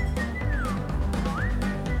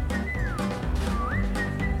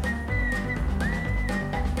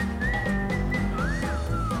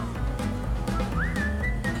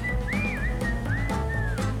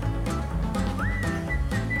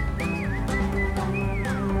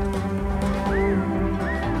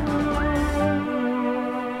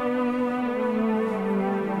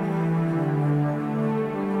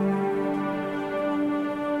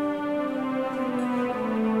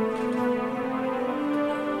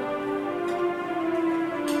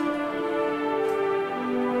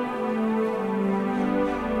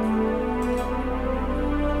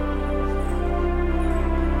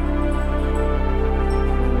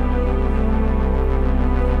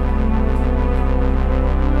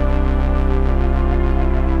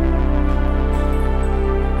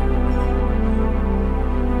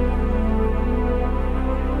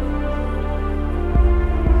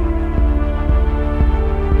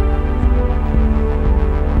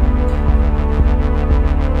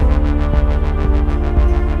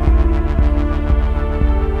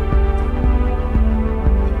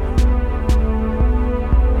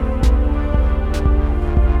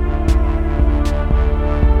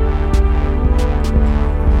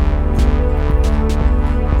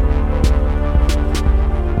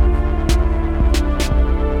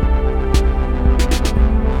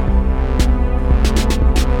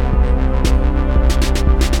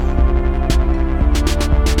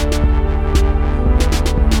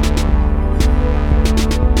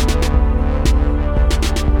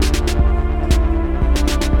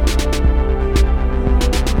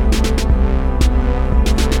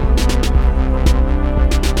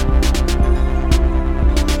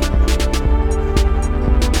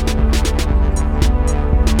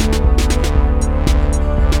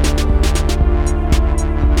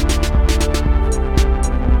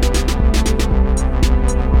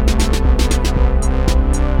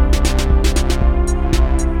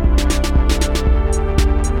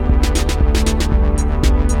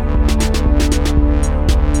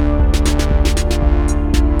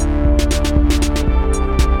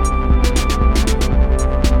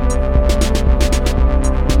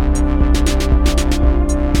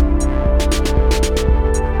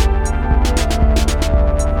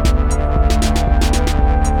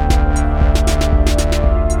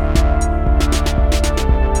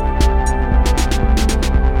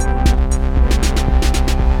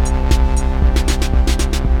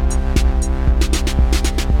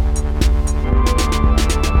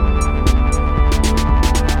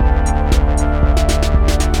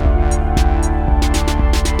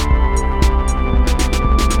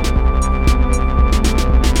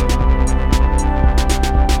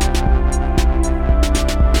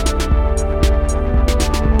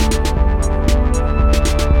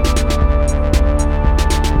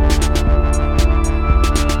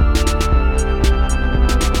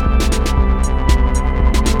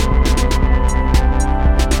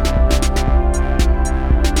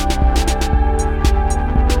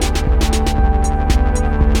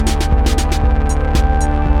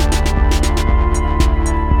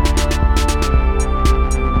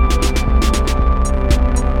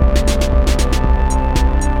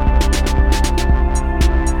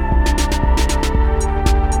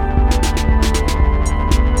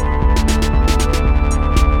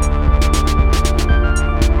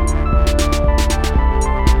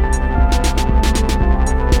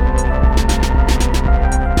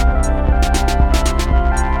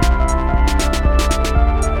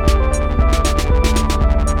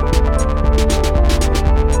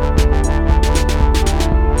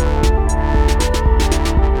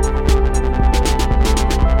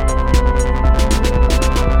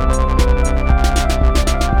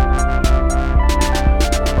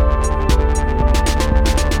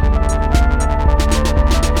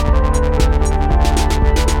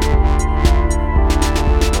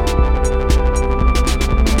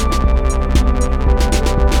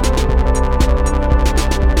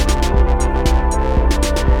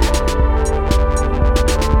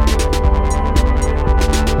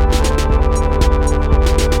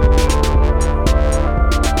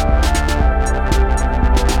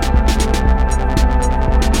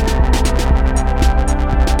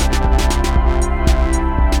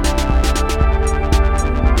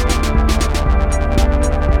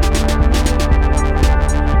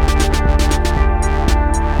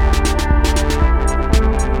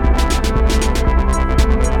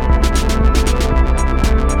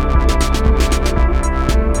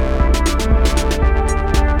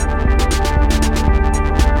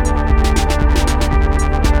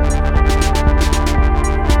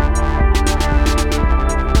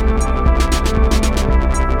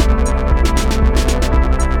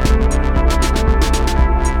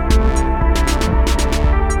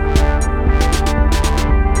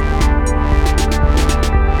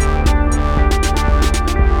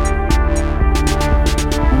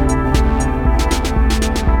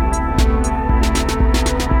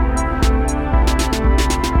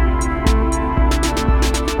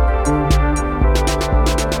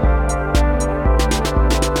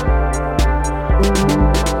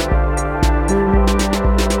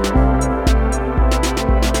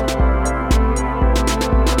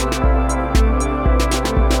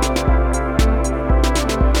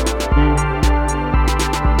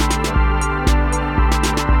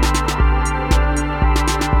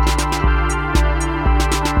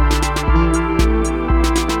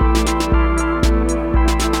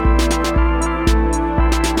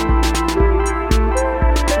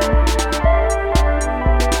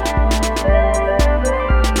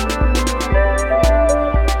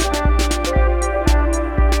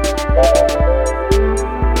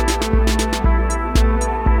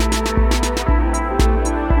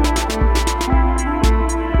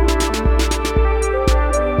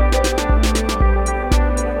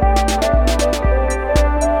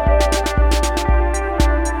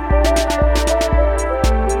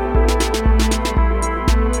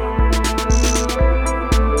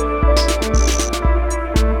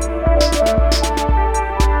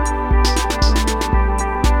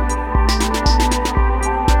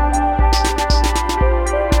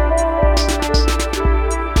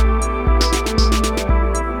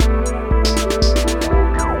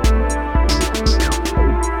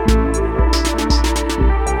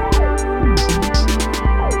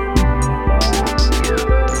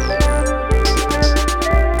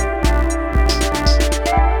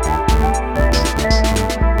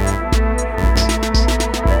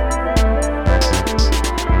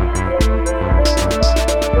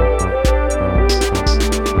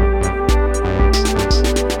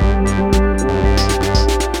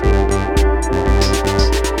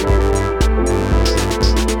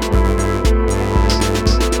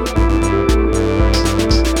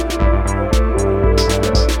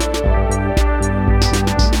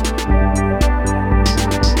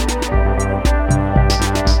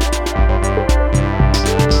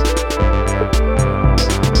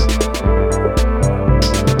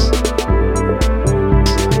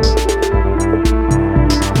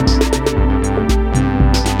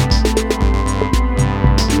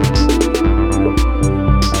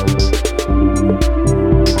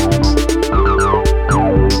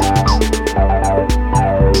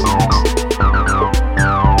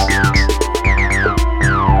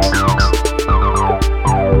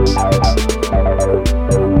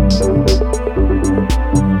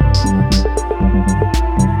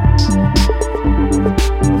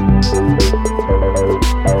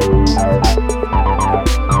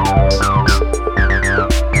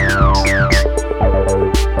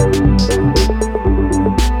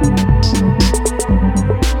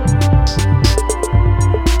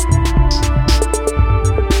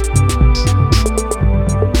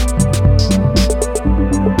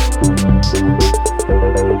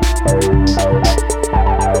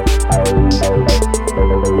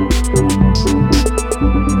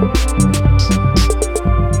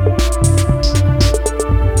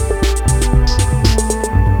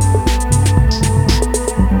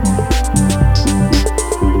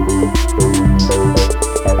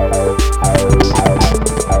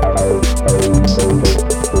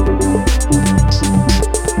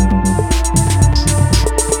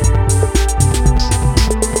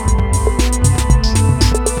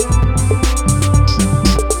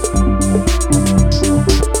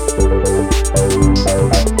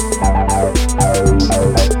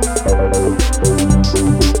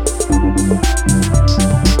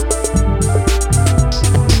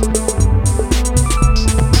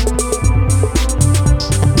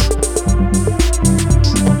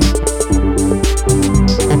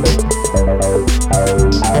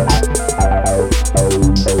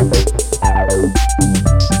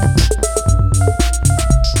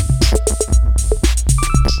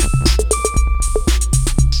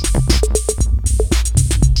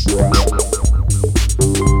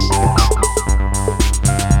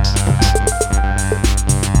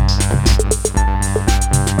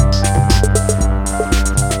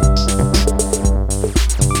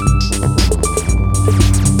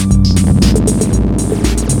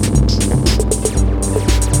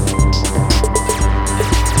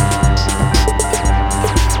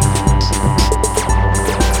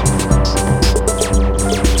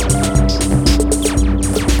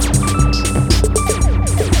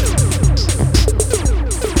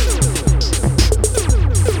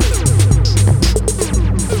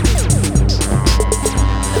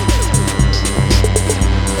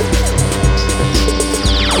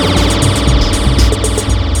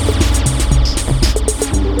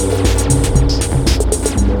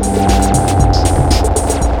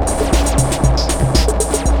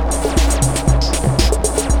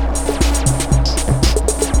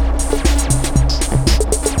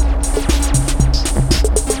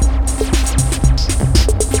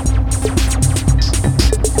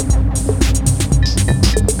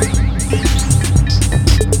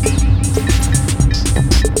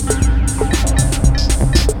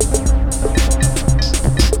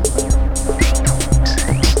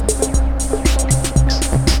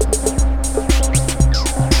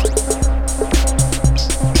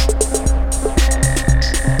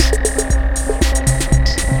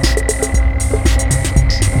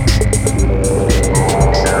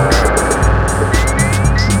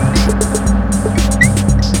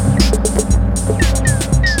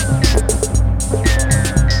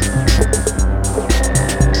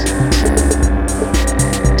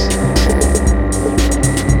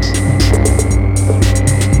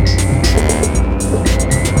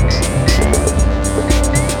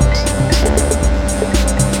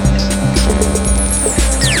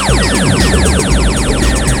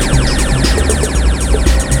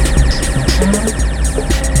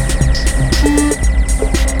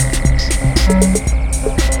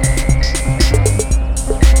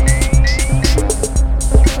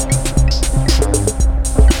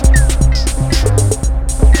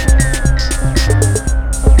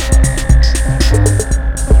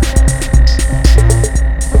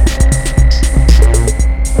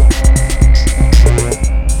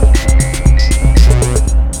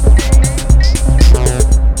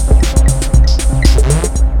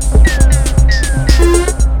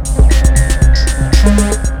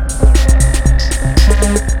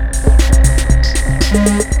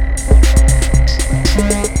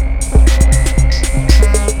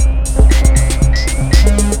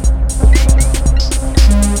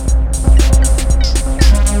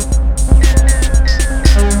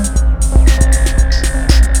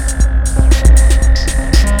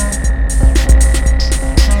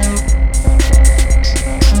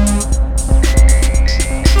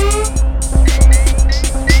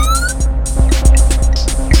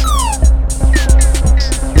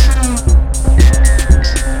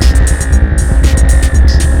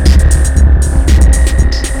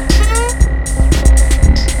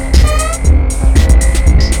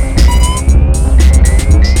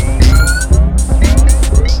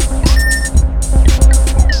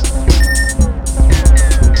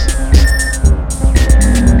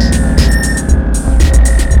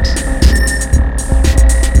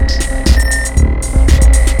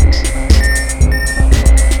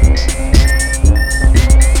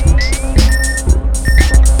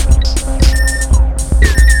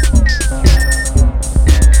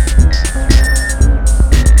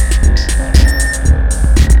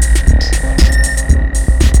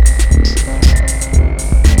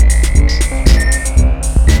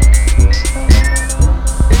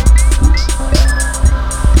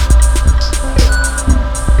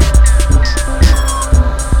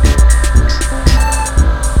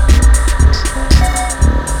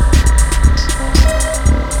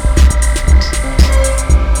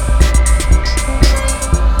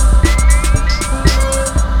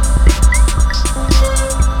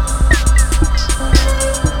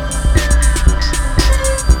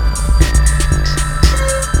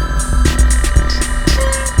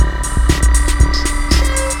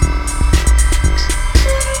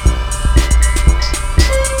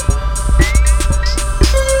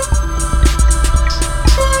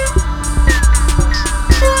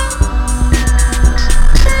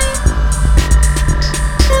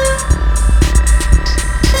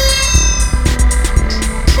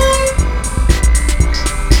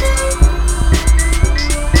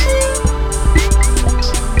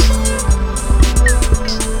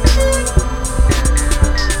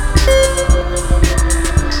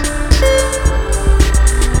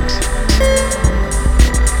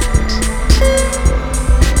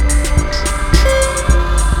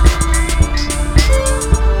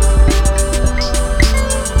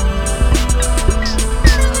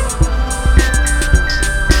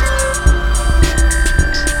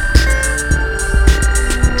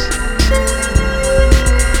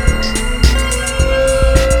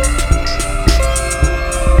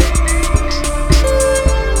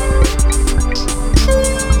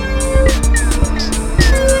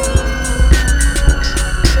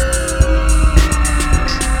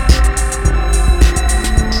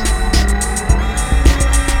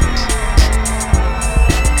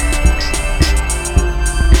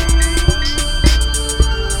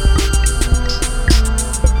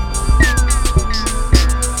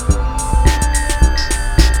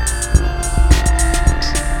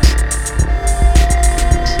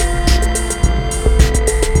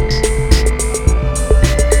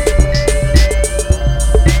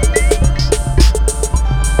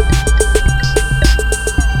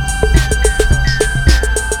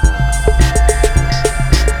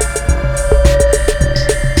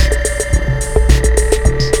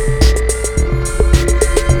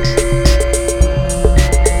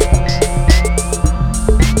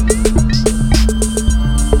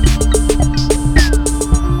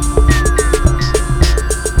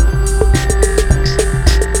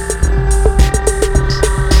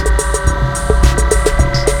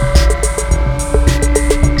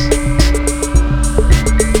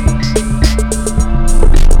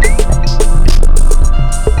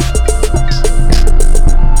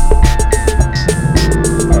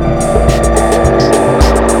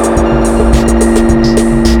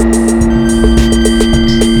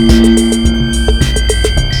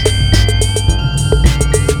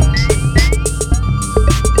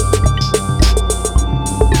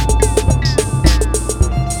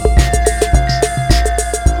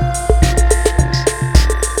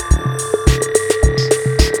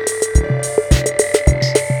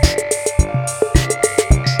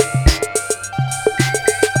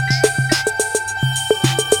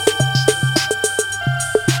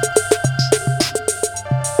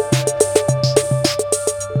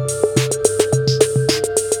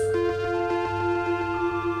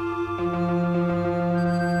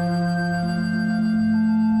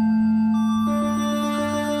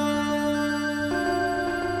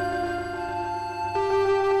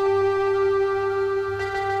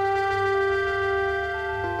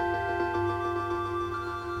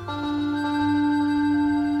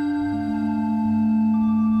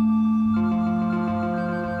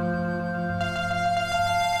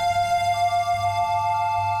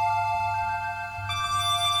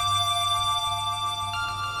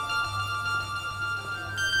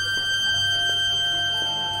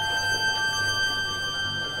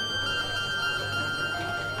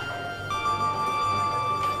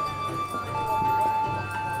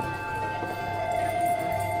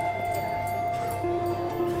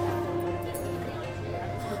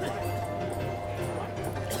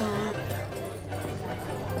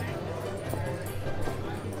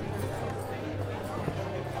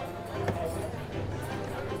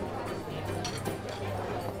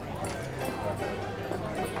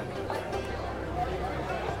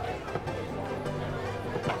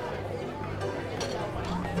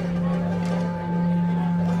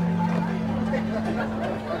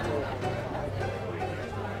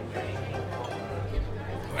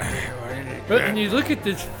 But when you look at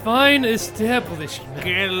this fine establishment,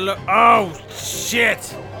 Get a look. Oh, shit.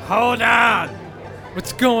 Hold on.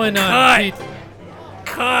 what's going on, Cut. Pete?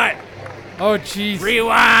 Cut. Oh, jeez.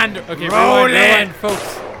 Rewind. Okay, Roll rewind, it.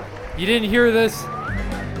 folks. You didn't hear this?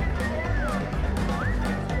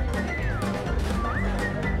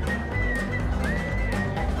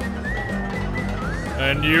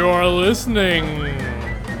 And you are listening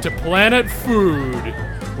to Planet Food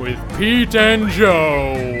with Pete and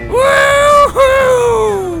Joe.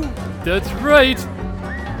 Woo-hoo! That's right.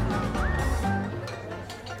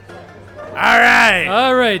 All right.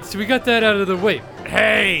 All right, so we got that out of the way.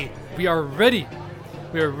 Hey. We are ready.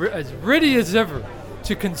 We are as ready as ever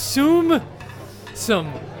to consume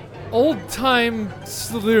some old-time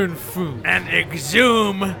saloon food. And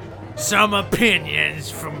exhume some opinions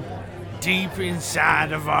from deep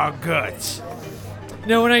inside of our guts.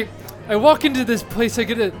 Now, when I walk into this place, I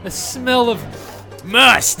get a smell of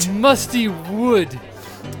Must. musty wood.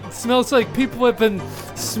 It smells like people have been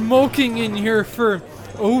smoking in here for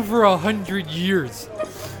over 100 years.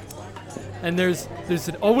 And there's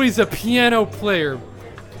always a piano player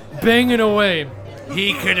banging away.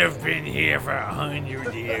 He could have been here for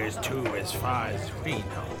 100 years too, as far as we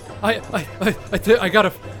know. I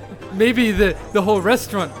gotta. Maybe the whole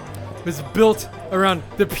restaurant was built around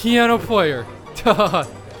the piano player.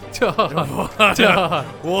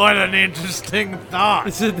 What an interesting thought.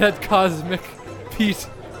 Isn't that cosmic, Pete?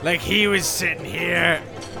 Like he was sitting here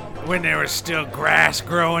when there was still grass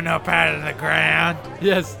growing up out of the ground,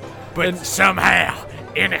 Yes. but And- somehow,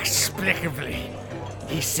 inexplicably,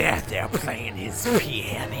 he sat there playing his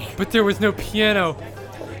piano. But there was no piano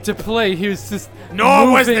to play. He was just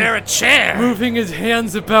Nor was moving- there a chair. moving his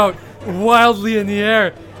hands about wildly in the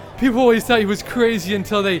air. People always thought he was crazy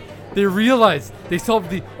until they realized they solved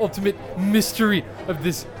the ultimate mystery of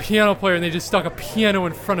this piano player, and they just stuck a piano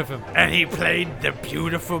in front of him. And he played the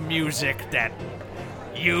beautiful music that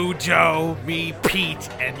you, Joe, me, Pete,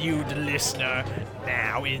 and you, the listener,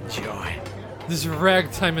 now enjoy. This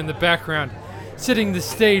ragtime in the background, setting the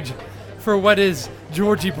stage for what is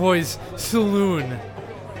Georgie Boy's Saloon.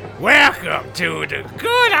 Welcome to the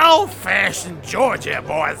good old-fashioned Georgia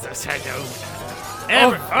Boys Saloon.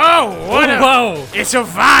 Whoa! It's a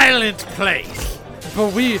violent place.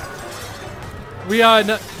 But we are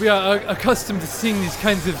accustomed to seeing these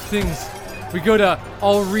kinds of things. We go to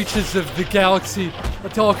all reaches of the galaxy,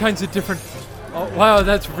 to all kinds of different. Oh, wow,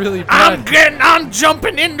 that's really bad. I'm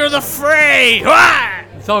jumping into the fray. Ah!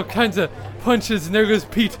 It's all kinds of punches, and there goes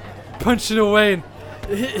Pete punching away, and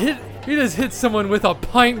he just hit someone with a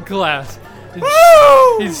pint glass. And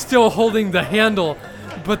Woo! he's still holding the handle,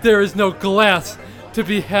 but there is no glass to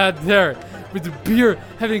be had there, with the beer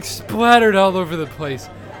having splattered all over the place.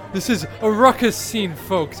 This is a ruckus scene,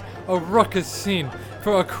 folks. A ruckus scene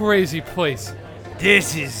for a crazy place.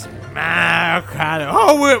 This is my kind of.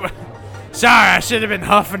 Oh, sorry, I should have been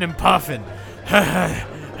huffing and puffing.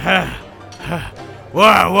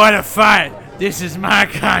 What a fight! This is my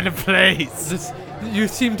kind of place. You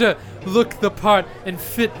seem to look the part and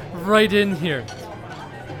fit right in here.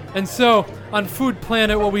 And so, on Food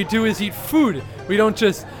Planet, what we do is eat food. We don't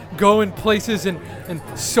just go in places and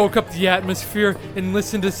soak up the atmosphere and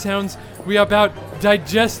listen to sounds. We are about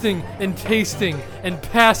digesting and tasting and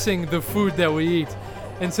passing the food that we eat.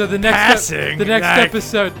 And so the next Passing? like,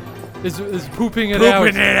 episode is pooping it out.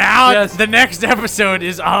 Pooping it out? Yes. The next episode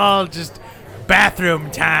is all just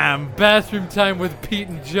bathroom time, Bathroom time with Pete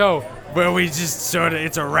and Joe. where we just sort of,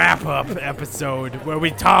 it's a wrap-up episode where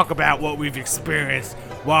we talk about what we've experienced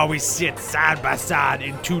while we sit side by side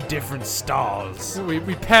in two different stalls. We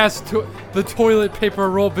pass the toilet paper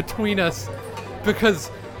roll between us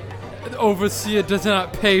because the overseer does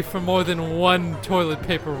not pay for more than one toilet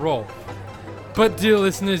paper roll. But dear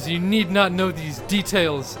listeners, you need not know these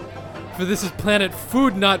details, for this is Planet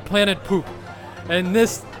Food, not Planet Poop. And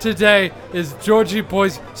this today is Georgie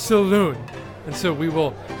Boy's Saloon. And so we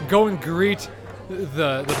will go and greet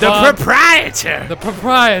the Proprietor! the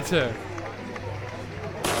proprietor.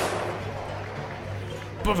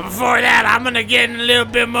 But before that, I'm gonna get in a little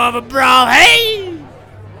bit more of a brawl. Hey!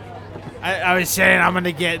 I was saying I'm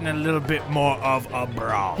gonna get in a little bit more of a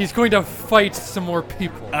brawl. He's going to fight some more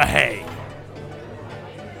people. Hey.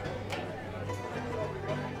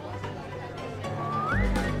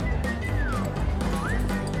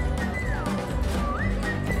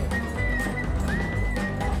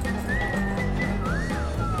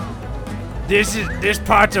 This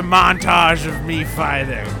part's a montage of me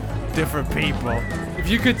fighting different people. If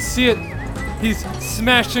you could see it, he's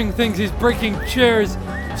smashing things, he's breaking chairs,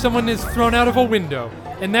 someone is thrown out of a window.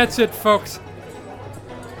 And that's it, folks.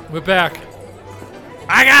 We're back.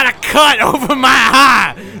 I got a cut over my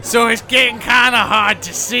eye, so it's getting kind of hard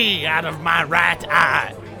to see out of my right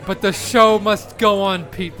eye. But the show must go on,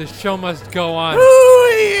 Pete. The show must go on. Ooh,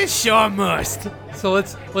 it sure must. So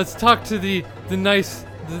let's talk to the nice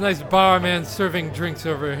barman serving drinks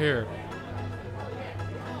over here.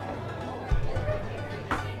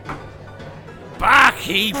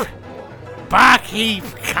 Barkeep,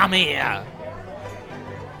 come here.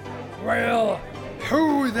 Well,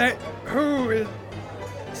 who is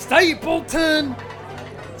Stapleton?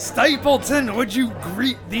 Stapleton, would you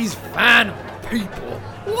greet these fine people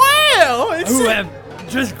Well, who have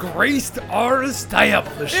just graced our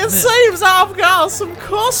establishment? it seems I've got some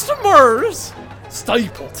customers.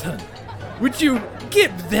 Stapleton, would you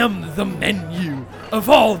give them the menu of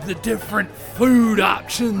all the different food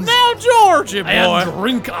options Now, Georgie boy. and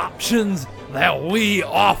drink options that we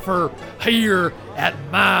offer here at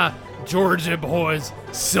my Georgia Boys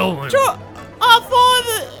Saloon? I thought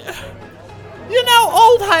that,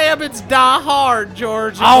 old habits die hard,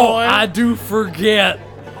 Georgie Oh, boy. I do forget.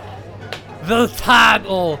 The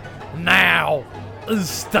title now is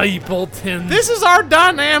Stapleton. This is our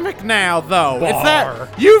dynamic now, though. It's Bar.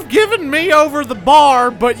 that you've given me over the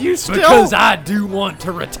bar, but you still. because I do want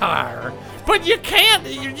to retire. But you can't.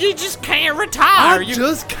 You just can't I retire.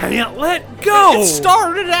 just can't let go. It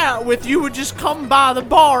started out with you would just come by the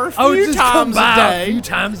bar a few I would just come times by a day, a few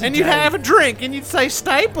times a and you'd day. have a drink, and you'd say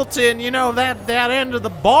Stapleton. That end of the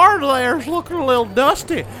bar there's looking a little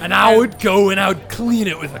dusty. And I would go and I would clean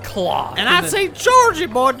it with a cloth. And I'd then- say, Georgie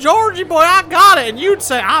boy, I got it. And you'd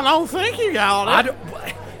say, I don't think you got it.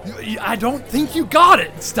 I don't think you got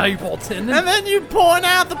it, Stapleton. And then you'd point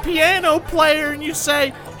out the piano player and you'd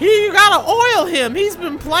say, here, you gotta oil him. He's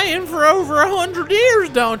been playing for over 100 years,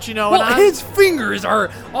 don't you know? Well, And his fingers are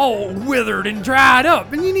all withered and dried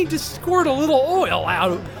up, and you need to squirt a little oil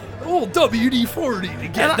out of old WD-40 to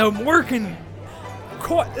get them working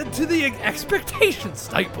quite to the expectations,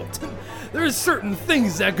 Stapleton. There's certain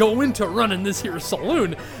things that go into running this here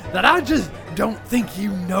saloon that I just don't think you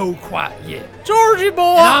know quite yet. Georgie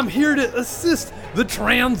boy, And I'm here to assist the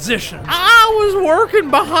transition. I was working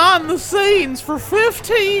behind the scenes for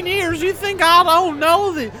 15 years. You think I don't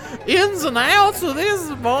know the ins and outs of this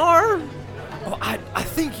bar? Oh, I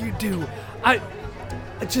think you do. I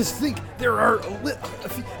just think there are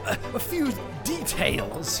a few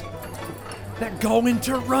details that go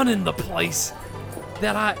into running the place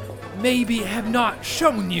that I maybe have not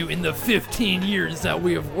shown you in the 15 years that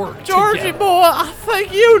we have worked Georgie together. boy, I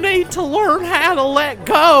think you need to learn how to let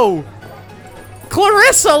go.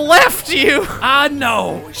 Clarissa left you. I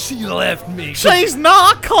know she left me. She's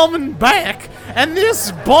not coming back, and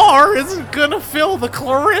this bar isn't gonna fill the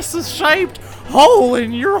Clarissa-shaped hole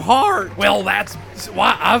in your heart. Well, that's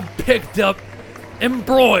why I've picked up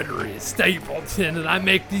embroidery at Stapleton, and I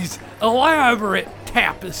make these elaborate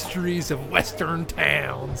tapestries of western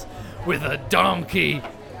towns with a donkey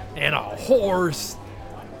and a horse.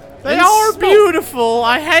 They and are smoke. beautiful.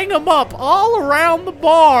 I hang them up all around the I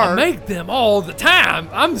bar. make them all the time.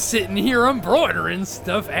 I'm sitting here embroidering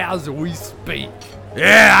stuff as we speak.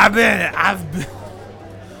 Yeah,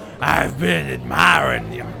 I've been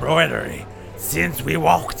admiring the embroidery since we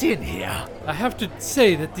walked in here. I have to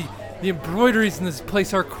say that the embroideries in this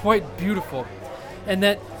place are quite beautiful, and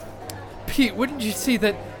that, Pete, wouldn't you say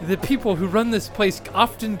that the people who run this place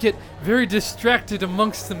often get very distracted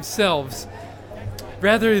amongst themselves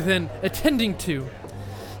rather than attending to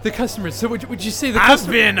the customers? So would you say the I've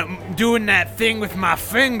customers... been doing that thing with my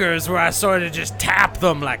fingers where I sort of just tap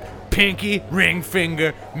them like pinky, ring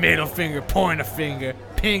finger, middle finger, pointer finger,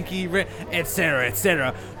 pinky, ring, etc.,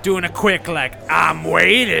 etc. Doing a quick like, I'm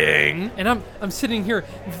waiting. And I'm sitting here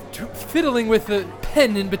fiddling with the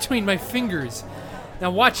pen in between my fingers. Now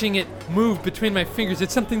watching it move between my fingers,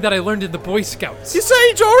 it's something that I learned in the Boy Scouts. You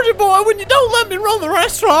see, Georgie boy, when you don't let me run the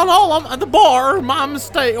restaurant, the bar, my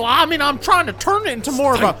mistake. Well, I mean, I'm trying to turn it into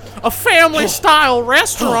more of a family-style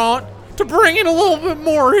restaurant to bring in a little bit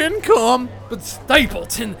more income. But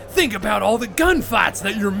Stapleton, think about all the gunfights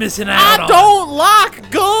that you're missing out I on. don't like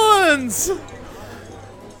guns.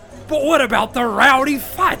 But what about the rowdy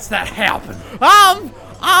fights that happen? I'm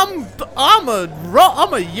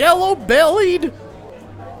a yellow-bellied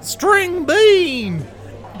string bean.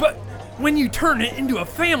 But when you turn it into a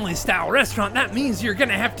family-style restaurant, that means you're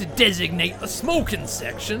gonna have to designate a smoking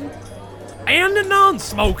section and a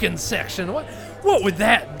non-smoking section. What would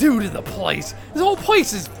that do to the place? This whole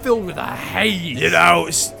place is filled with a haze. You know,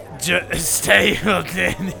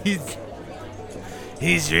 Stapleton,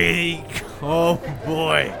 he's really, oh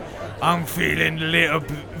boy, I'm feeling a little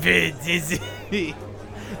bit dizzy.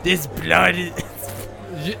 This blood is,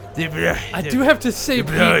 The blood. I do have to say,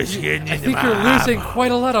 the blood Pete, is getting I into think my you're losing eyeball.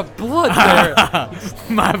 quite a lot of blood there.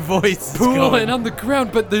 My voice is Pooling going. on the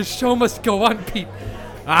ground, but the show must go on, Pete.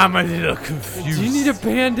 I'm a little confused. Do you need a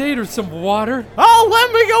Band-Aid or some water? Oh,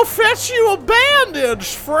 let me go fetch you a bandage,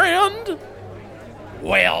 friend.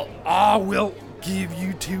 Well, I will give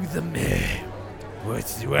you to the men.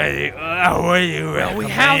 What do you Well, we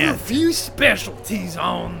have a recommend? few specialties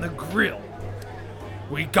on the grill.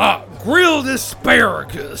 We got grilled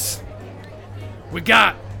asparagus. We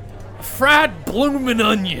got fried bloomin'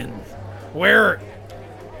 onion, where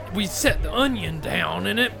we set the onion down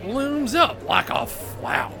and it blooms up like a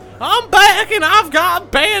flower. I'm back and I've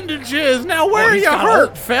got bandages. Now, where are he's you got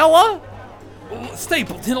hurt, fella?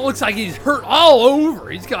 Stapleton, it looks like he's hurt all over.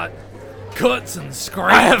 He's got cuts and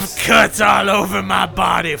scrapes. I have cuts all over my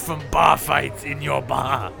body from bar fights in your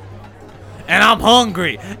bar. And I'm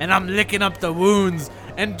hungry, and I'm licking up the wounds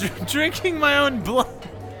and drinking my own blood.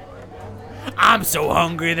 I'm so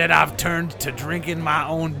hungry that I've turned to drinking my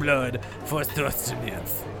own blood for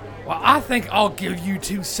sustenance. Well, I think I'll give you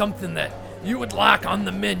two something that you would like on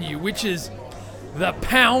the menu, which is the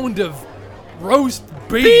pound of roast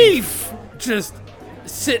beef. Just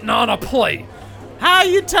sitting on a plate. How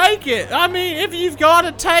you take it? I mean, if you've got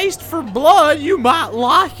a taste for blood, you might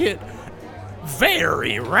like it.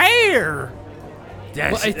 Very rare.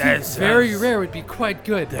 That's, Well, I think that very sounds- rare would be quite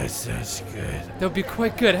good. That sounds good. That would be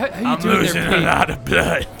quite good. How you I'm doing losing there, a Pete? lot of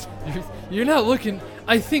blood. You're not looking.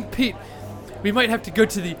 I think, Pete, we might have to go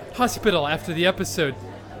to the hospital after the episode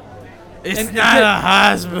It's And not get- a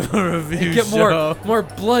hospital review and get show. more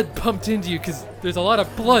blood pumped into you because there's a lot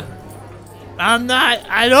of blood.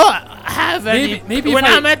 I don't have any. Maybe if when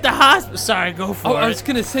I- I'm at the hospital. Sorry, go for Oh, it. I was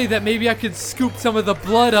gonna say that maybe I could scoop some of the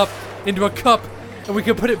blood up into a cup and we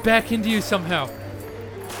could put it back into you somehow.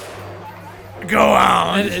 Go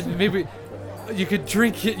on. And maybe you could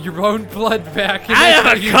drink your own blood back. And I that's have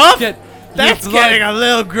how a you cup? get your That's blood. getting a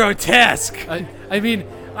little grotesque. I mean,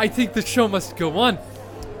 I think the show must go on.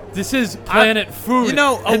 This is Planet Food. you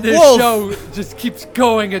know, a and this wolf- show just keeps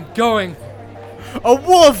going and going. A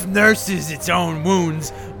wolf nurses its own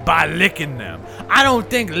wounds by licking them. I don't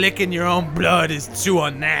think licking your own blood is too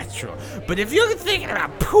unnatural. But if you're thinking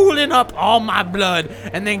about pooling up all my blood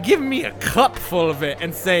and then giving me a cup full of it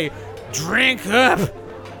and say, drink up,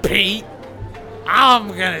 Pete, I'm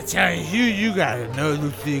gonna tell you, you got another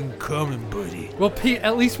thing coming, buddy. Well, Pete,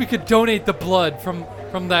 at least we could donate the blood from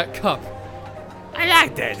that cup. I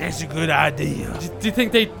like that. That's a good idea. Do you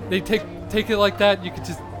think they take it like that? You could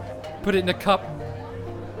just put it in a cup.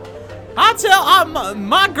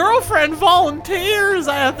 My girlfriend volunteers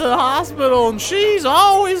at the hospital, and she's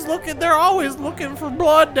always looking. They're always looking for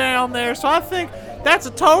blood down there. So I think that's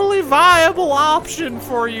a totally viable option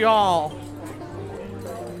for y'all.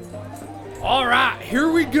 All right,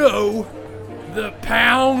 here we go. The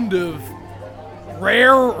pound of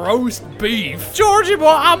rare roast beef. Georgie boy,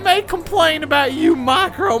 I may complain about you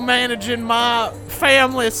micromanaging my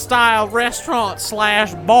family-style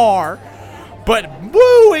restaurant/bar, but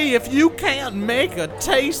wooey, if you can't make a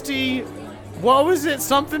tasty, what was it?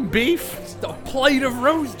 Something beef? Just a plate of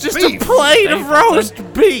roast Just beef. a plate of Stapleton.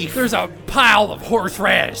 roast beef. There's a pile of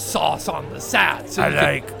horseradish sauce on the side. So you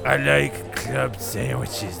I like club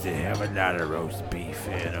sandwiches that have a lot of roast beef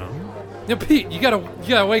in them. Now, Pete, you gotta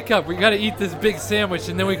wake up. We gotta eat this big sandwich,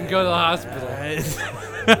 and then we can go to the hospital.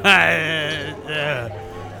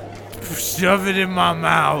 Shove it in my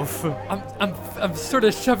mouth. I'm sort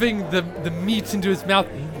of shoving the meat into his mouth,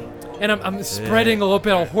 and I'm spreading a little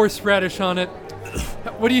bit of horseradish on it.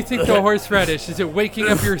 What do you think, the horseradish? Is it waking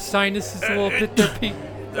up your sinuses a little bit there, Pete?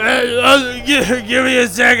 Give me a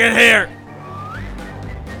second here.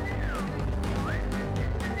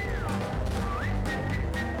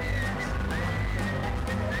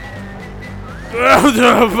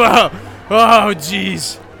 Oh,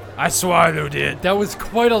 jeez. I swallowed it. That was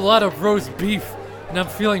quite a lot of roast beef, and I'm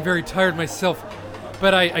feeling very tired myself.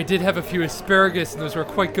 But I did have a few asparagus, and those were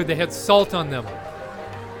quite good. They had salt on them.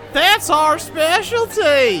 That's our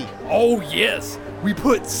specialty. Oh yes, we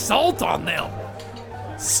put salt on them.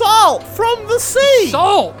 Salt from the sea.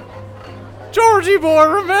 Salt! Georgie boy,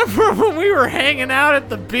 remember when we were hanging out at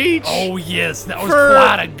the beach? Oh yes, that was For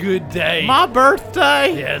quite a good day. my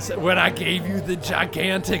birthday. Yes, when I gave you the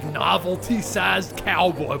gigantic novelty-sized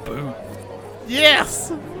cowboy boot.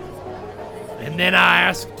 Yes. And then I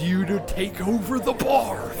asked you to take over the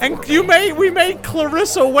bar. And we made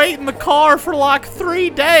Clarissa wait in the car for like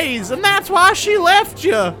 3 days, and that's why she left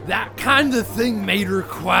you. That kind of thing made her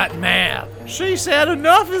quite mad. She said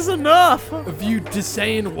enough is enough. Of you just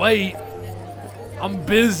saying, wait, I'm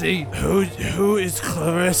busy. Who is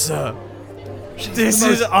Clarissa? This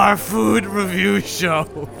is our food review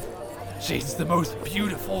show. She's the most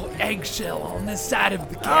beautiful eggshell on this side of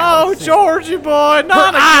the Oh, galaxy. Georgie boy,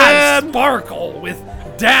 not Her eyes again. sparkle with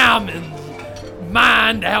diamonds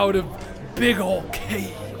mined out of big old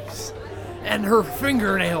caves. And her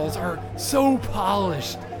fingernails are so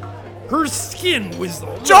polished. Her skin was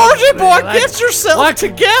Georgie lovely, boy, like- get yourself like a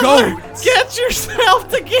together. goat's. Get yourself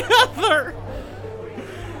together.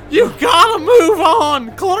 You gotta move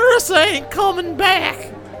on. Clarissa ain't coming back.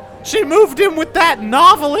 She moved in with that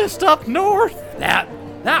novelist up north. That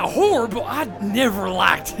horrible. I never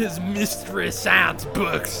liked his Mystery Science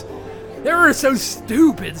books. They were so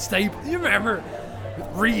stupid, Staple. You remember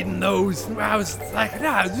reading those? I was like,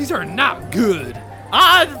 nah, these are not good.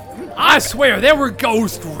 I swear they were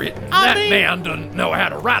ghost written. I That mean- man doesn't know how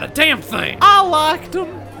to write a damn thing. I liked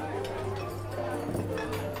them.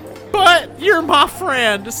 But you're my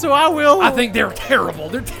friend, so I will. I think they're terrible.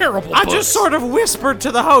 They're terrible I books. just sort of whispered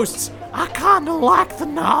to the hosts, I kinda like the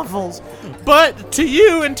novels. But to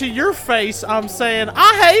you and to your face, I'm saying,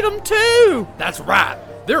 I hate them too. That's right.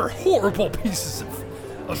 They're horrible pieces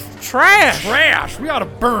of Trash. trash. We ought to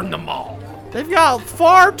burn them all. They've got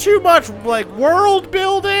far too much, like, world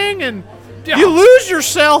building, and Yeah. you lose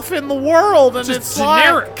yourself in the world, and Just it's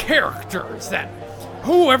generic like... characters that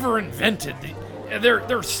whoever invented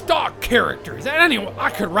they're stock characters. And anyway, I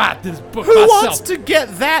could write this book Who myself. wants to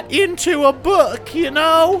get that into a book, you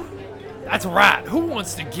know? That's right. Who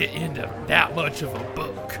wants to get into that much of a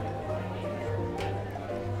book?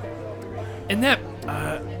 And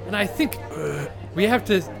and I think we have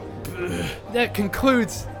to. That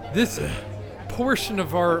concludes this portion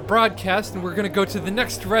of our broadcast, and we're gonna go to the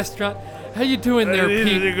next restaurant. How you doing there, I need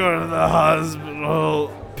Pete? to go to the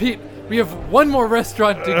hospital. Pete, we have one more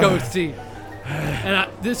restaurant to go see, and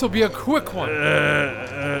this will be a quick one.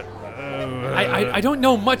 I don't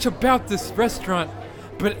know much about this restaurant,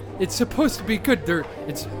 but it's supposed to be good.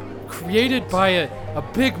 It's created by a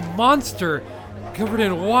big monster covered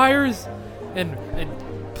in wires and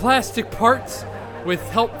plastic parts with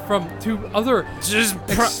help from two other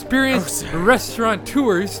experienced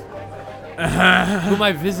restaurateurs whom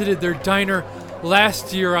I visited their diner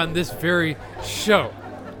last year on this very show,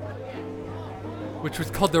 which was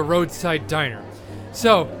called the Roadside Diner.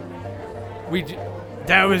 So,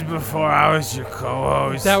 That was before I was your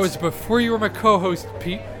co-host. that was before you were my co-host,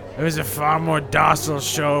 Pete. It was a far more docile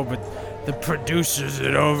show, but the producers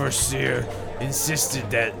and overseer insisted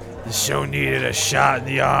that the show needed a shot in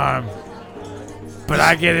the arm. But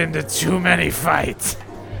I get into too many fights.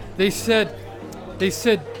 They said,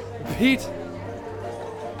 Pete,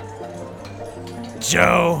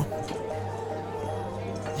 Joe,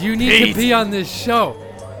 you need to Pete. be on this show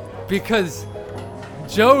because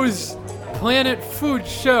Joe's Planet Food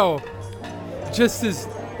show just is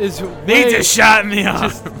needs way a shot in the arm.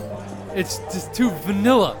 just it's just too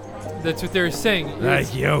vanilla. That's what they were saying.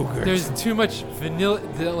 Like yogurt. There's too much vanilla,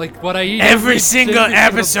 like what I eat. Every single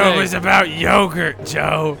episode day. was about yogurt,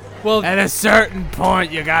 Joe. Well, At a certain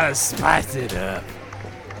point, you gotta spice it up.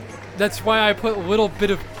 that's why I put a little bit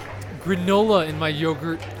of granola in my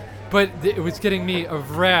yogurt, but it was getting me a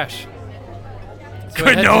rash. So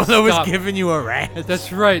I had to Granola was stop. giving you a rash.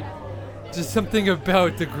 That's right. Just something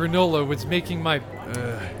about the granola was making my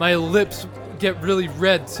lips get really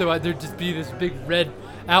red, so there'd just be this big red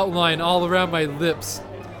outline all around my lips.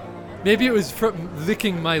 Maybe it was from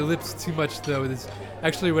licking my lips too much, though. That's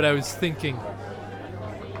actually what I was thinking.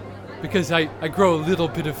 Because I grow a little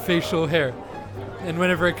bit of facial hair, and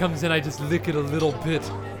whenever it comes in, I just lick it a little bit.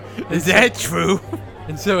 Is that true?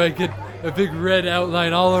 And so I get a big red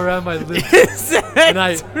outline all around my lips, Is that and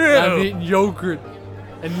I'm true? eating yogurt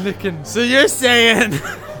and licking. So you're saying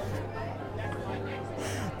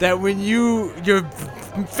that when your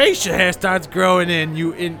facial hair starts growing in,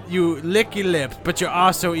 you lick your lips, but you're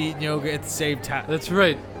also eating yogurt at the same time. That's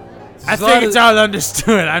right. I think it's all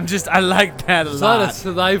understood. I like that a There's a lot of lot.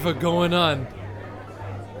 saliva going on.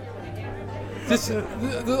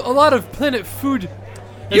 A lot of Planet Food.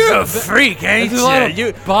 You're a freak, ain't there's a lot you?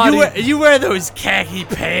 of body- You wear those khaki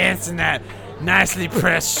pants and that nicely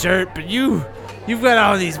pressed shirt, but you've got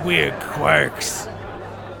all these weird quirks.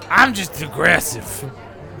 I'm just aggressive.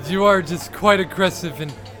 You are just quite aggressive,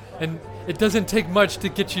 and it doesn't take much to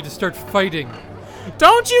get you to start fighting.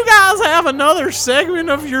 Don't you guys have another segment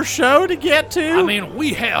of your show to get to? I mean,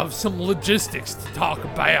 we have some logistics to talk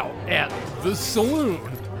about at the saloon.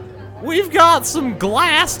 We've got some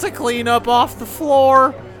glass to clean up off the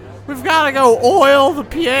floor. We've got to go oil the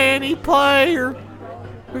piano player.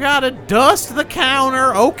 We got to dust the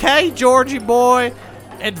counter. Okay, Georgie boy.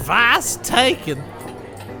 Advice taken.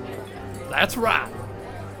 That's right.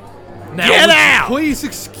 Now, Get would you out! Please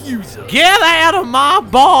excuse us. Get out of my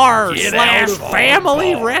bar Get slash out of our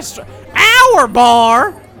family bar. restaurant. Our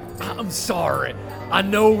bar? I'm sorry. I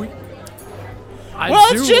know.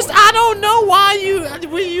 Well, it's just, I don't know why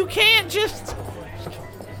you can't just,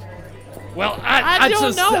 Well, I don't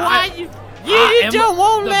just, know why you am don't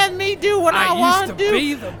want to the- let me do what I I want used to to do.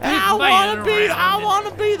 be the big I man wanna be, I around want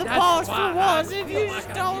to be the That's boss why for I once. If feel you like just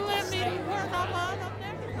I don't need let to me say do what I want, I'm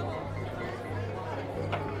never.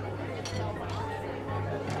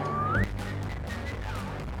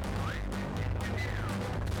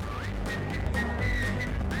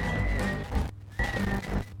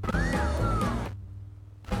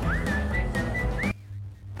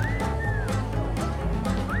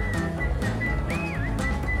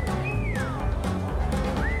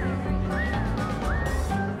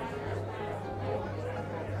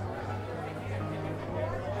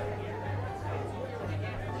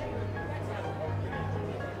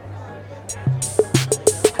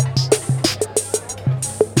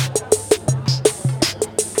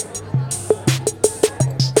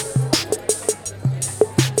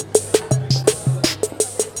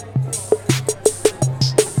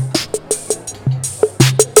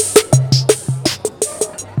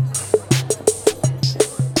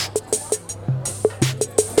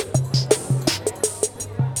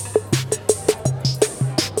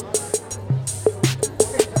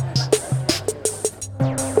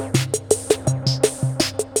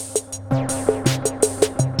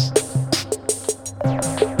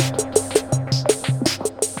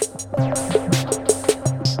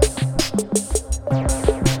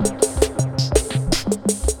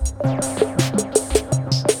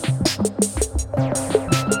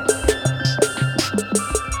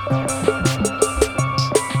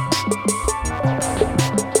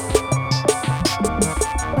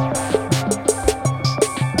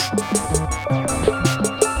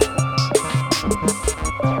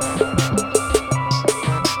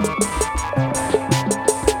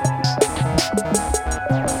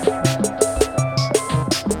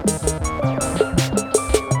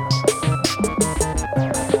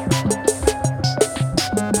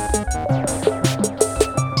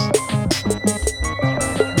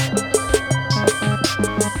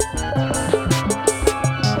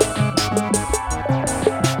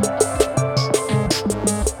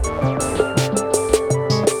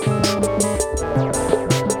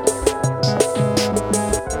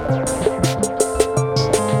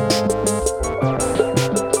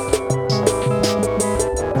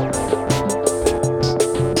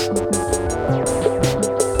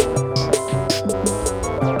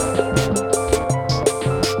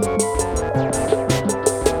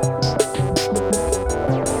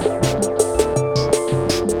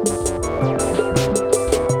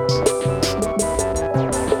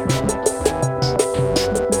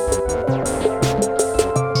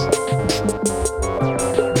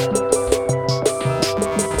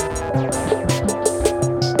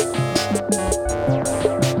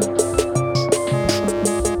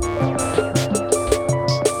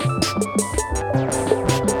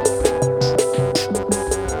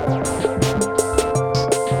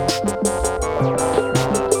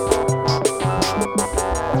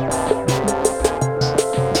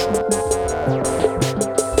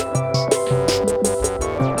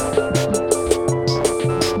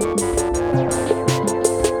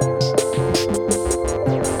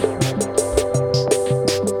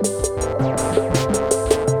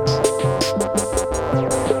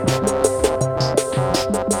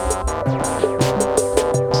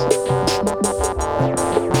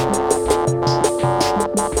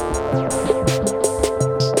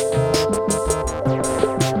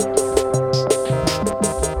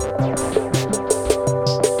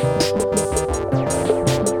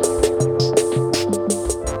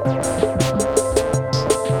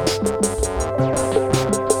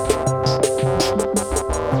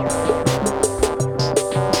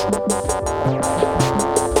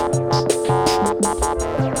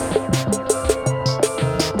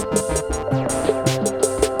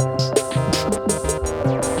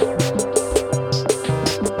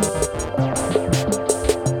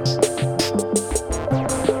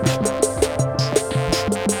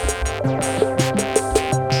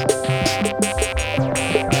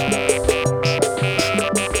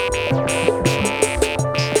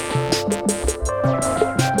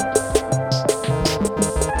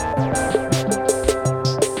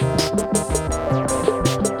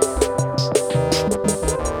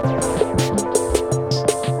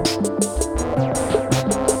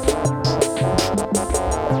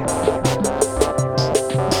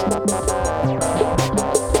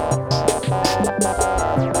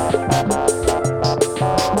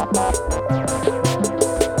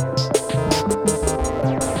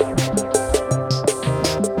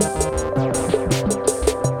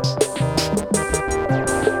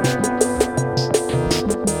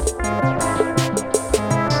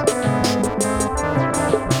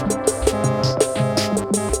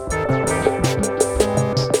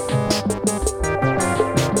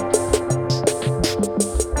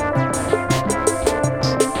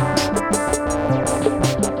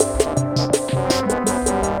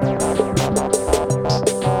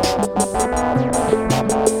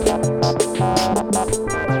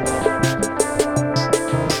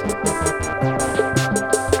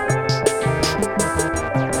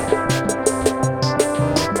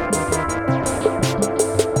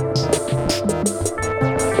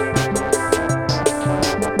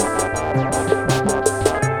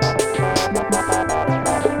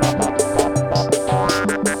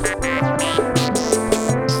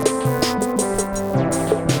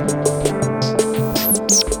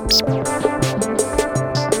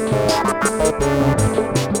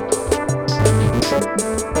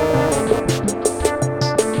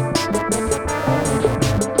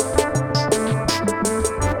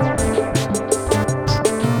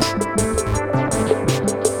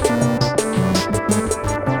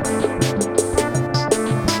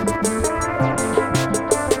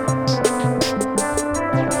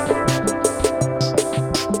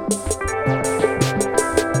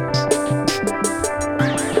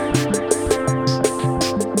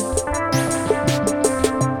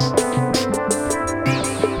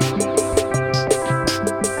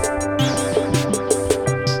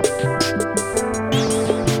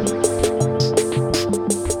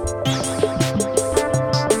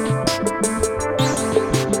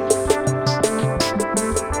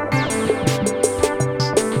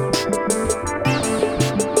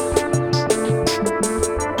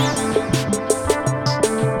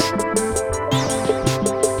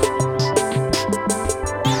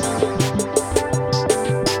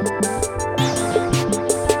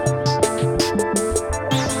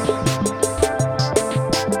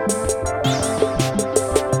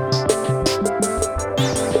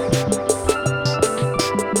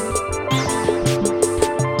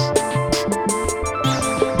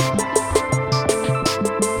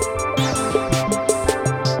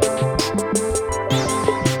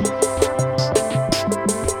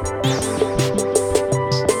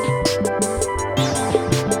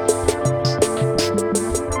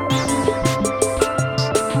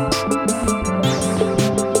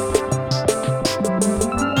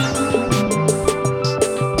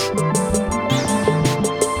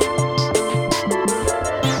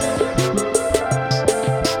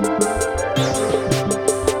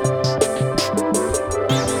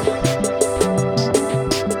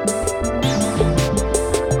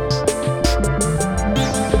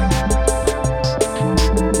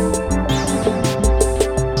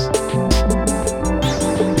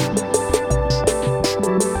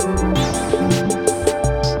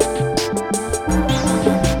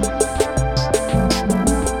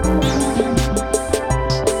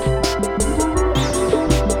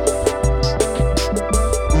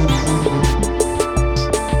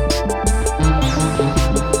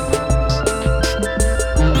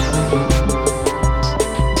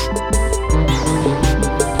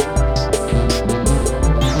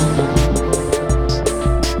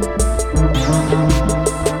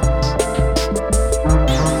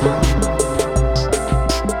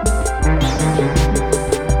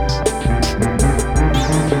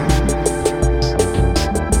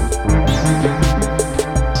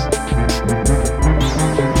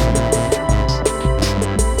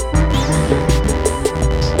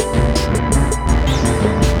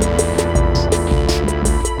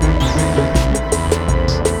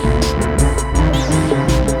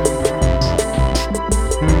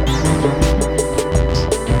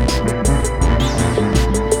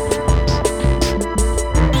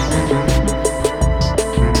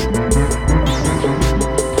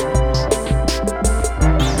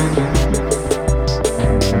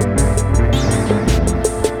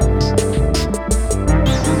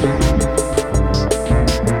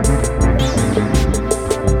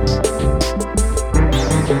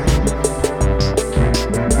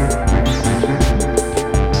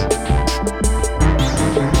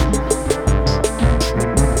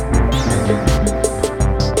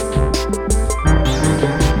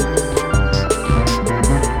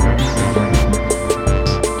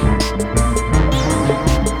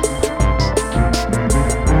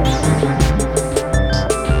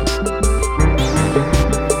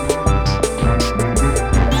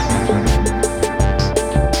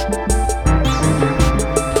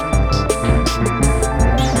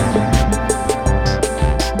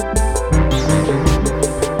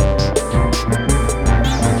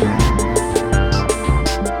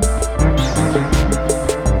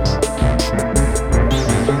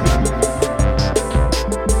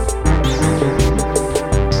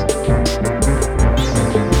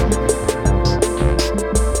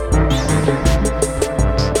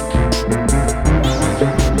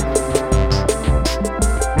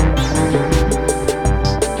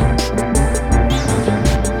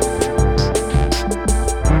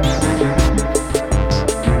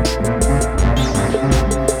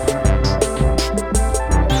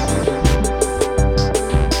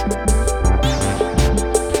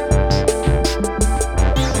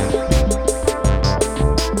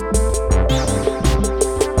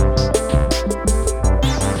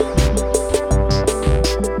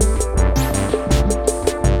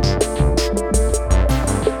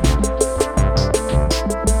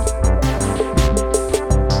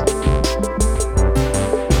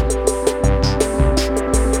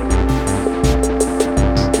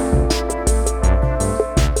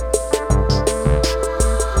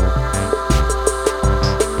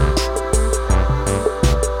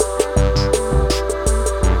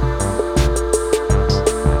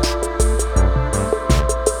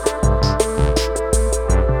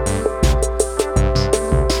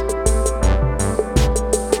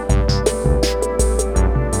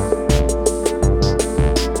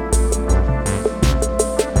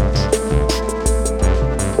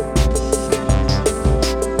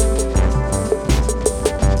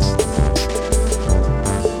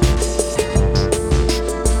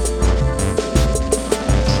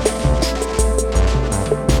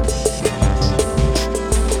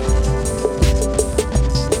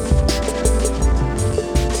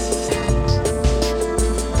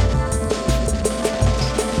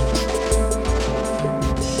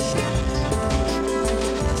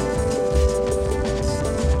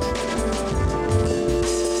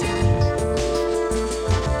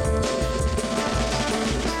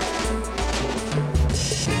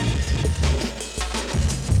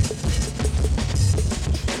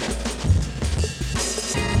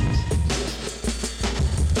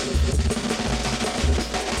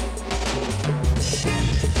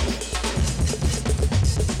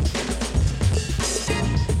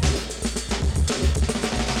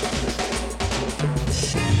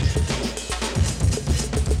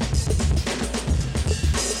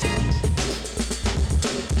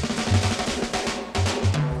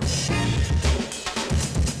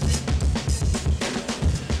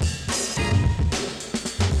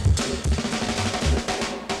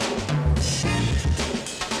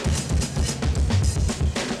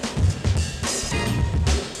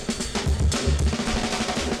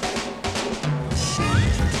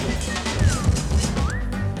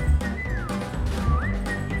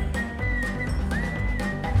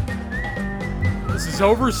 is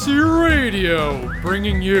Overseer Radio,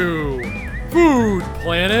 bringing you Food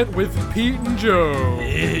Planet with Pete and Joe.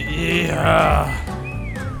 Yeah.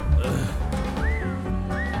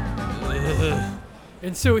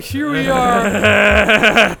 And so here we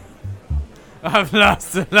are. I've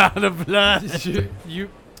lost a lot of blood.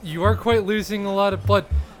 You are quite losing a lot of blood,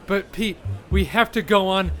 but Pete, we have to go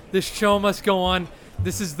on. This show must go on.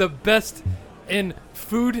 This is the best in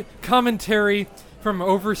food commentary from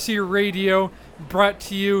Overseer Radio, brought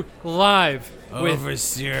to you live with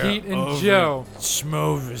Overseer, Pete and Joe.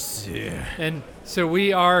 Schmoverseer. And so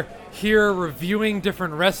we are here reviewing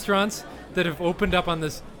different restaurants that have opened up on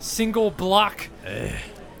this single block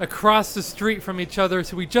across the street from each other.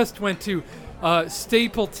 So we just went to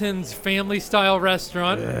Stapleton's Family Style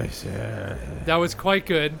Restaurant. That was quite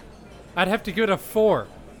good. I'd have to give it a 4.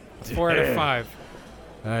 4 out of 5.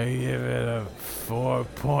 I give it a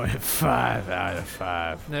 4.5 out of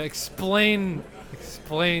 5. Now explain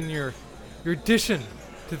your addition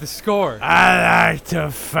to the score. I like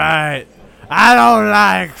to fight. I don't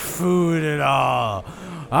like food at all.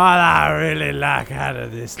 All I really like out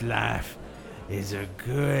of this life is a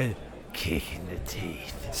good kick in the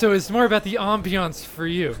teeth. So it's more about the ambiance for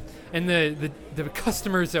you and the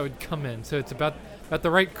customers that would come in. So it's about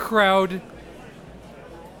the right crowd.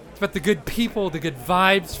 It's about the good people, the good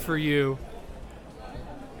vibes for you.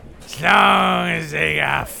 As long as they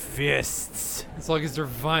got fists, As long as they're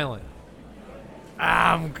violent.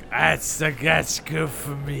 that's good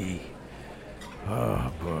for me.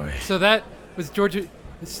 Oh boy. So that was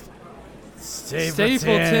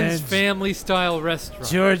Stapleton's Family Style Restaurant.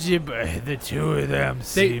 Georgie, the two of them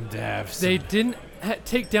seem to have some. They didn't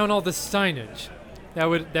take down all the signage.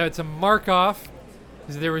 That's a mark off.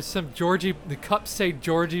 There was some the cups say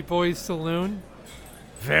Georgie Boys Saloon.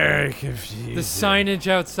 Very confusing. The signage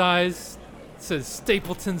outside says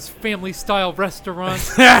Stapleton's Family Style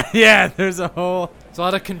Restaurant. Yeah, there's a whole There's a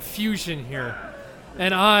lot of confusion here.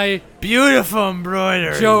 And I, beautiful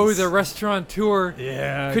embroidery. Joe, the restaurateur,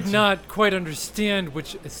 Yeah. could not quite understand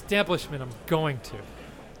which establishment I'm going to.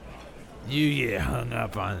 You get hung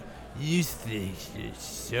up on. You think you're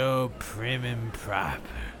so prim and proper.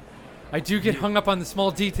 I do get hung up on the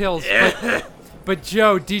small details, but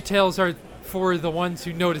Joe, details are for the ones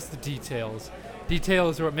who notice the details.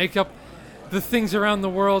 Details are what make up the things around the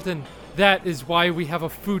world, and that is why we have a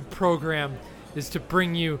food program, is to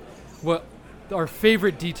bring you what our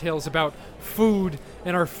favorite details about food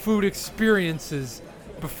and our food experiences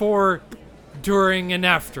before, during, and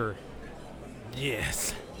after.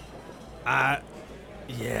 Yes.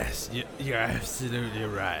 Yes, you're absolutely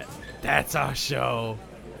right. That's our show.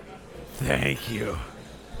 Thank you.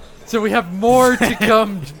 So we have more to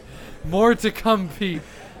come. More to come, Pete.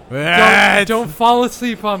 What? Don't fall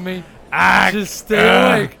asleep on me. I, Just stay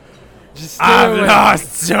awake. Just stay I've awake.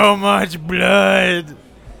 lost so much blood.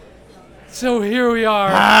 So here we are.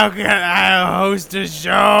 How can I host a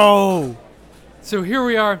show? So here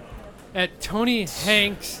we are at Tony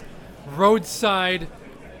Hanks Roadside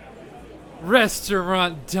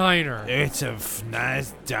Restaurant Diner. It's a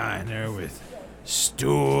nice diner with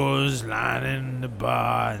stools lining the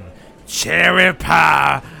bar and cherry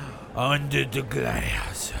pie under the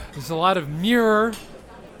glass. There's a lot of mirror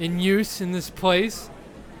in use in this place.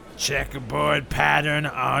 Checkerboard pattern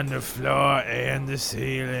on the floor and the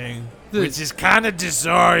ceiling, The- which is kind of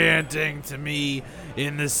disorienting to me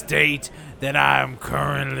in the state that I'm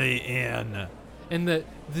currently in. And the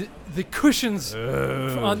cushions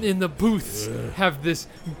in the booths have this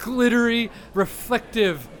glittery,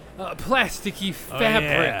 reflective, plasticky fabric.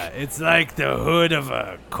 Yeah, it's like the hood of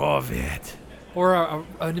a Corvette. Or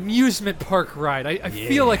an amusement park ride. I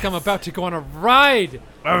feel like I'm about to go on a ride.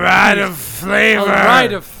 A ride of flavor. A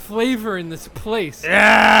ride of flavor in this place.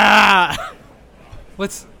 Yeah.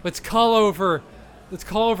 Let's call over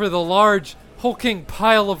the large hulking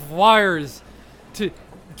pile of wires to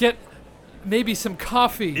get maybe some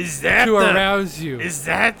coffee Is that to arouse you. Is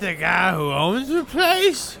that the guy who owns the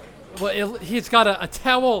place? Well, he's got a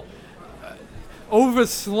towel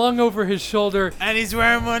slung over his shoulder. And he's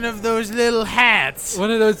wearing one of those little hats.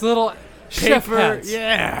 One of those little chef hats.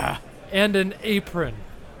 Yeah. And an apron.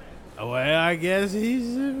 Well, I guess he's.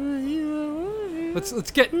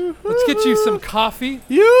 Let's get you some coffee.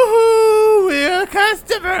 Yoo-hoo! We're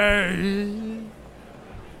customers.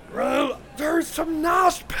 Well, there's some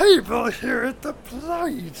nice people here at the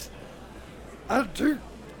place.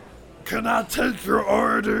 Can I take your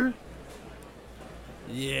order?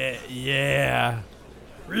 Yeah.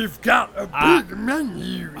 We've got a big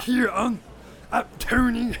menu here at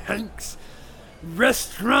Tony Hanks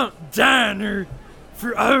Restaurant Diner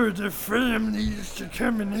for other families to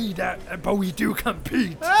come and eat at, but we do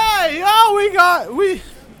compete. Hey, yo,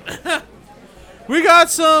 we got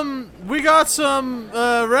some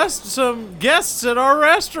guests at our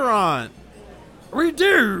restaurant. We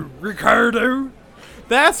do, Ricardo.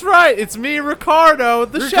 That's right, it's me, Ricardo,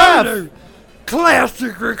 the Ricardo, chef.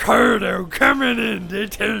 classic Ricardo coming in to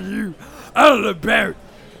tell you all about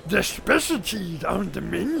the specialties on the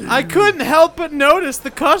menu. I couldn't help but notice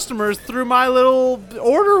the customers through my little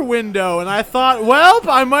order window, and I thought, well,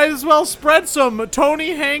 I might as well spread some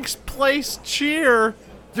Tony Hanks Place cheer.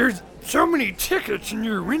 There's so many tickets in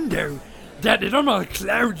your window that it almost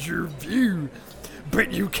clouds your view,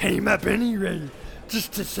 but you came up anyway,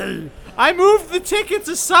 just to say. I moved the tickets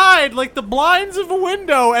aside like the blinds of a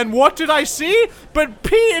window, and what did I see? But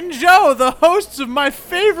Pete and Joe, the hosts of my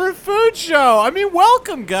favorite food show. I mean,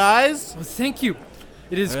 welcome, guys. Well, thank you.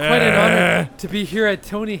 It is quite an honor to be here at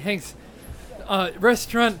Tony Hanks'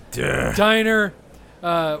 restaurant, diner.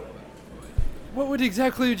 What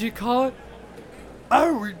exactly would you call it? I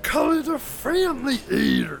would call it a family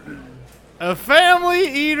eatery. A family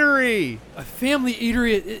eatery. A family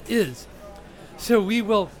eatery it is. So we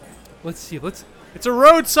will, let's see, It's a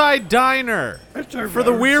roadside diner It's a for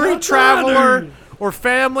the weary roadside traveler diner. or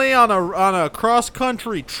family on a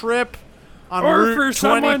cross-country trip on Or Route for 20.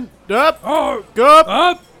 someone- Up, Oh, up,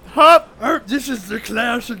 up! up. Oh, this is the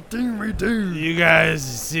classic thing we do. You guys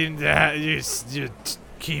seem to have you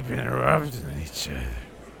keep interrupting each other.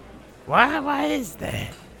 Why is that?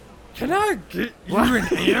 Can I get you an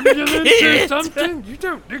ambulance or something? You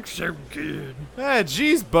don't look so good. Ah,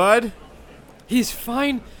 jeez, bud. he's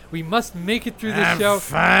fine. We must make it through the I'm show.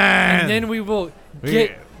 fine. And then we will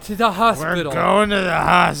get to the We're hospital. going to the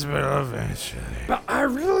hospital eventually. But I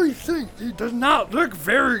really think he does not look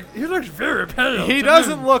very. He looks very pale. He to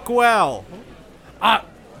doesn't me. look well. I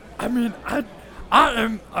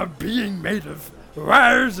am a being made of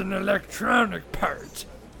wires and electronic parts,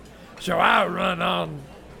 so I run on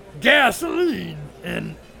gasoline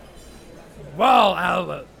and wall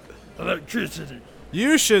outlet electricity.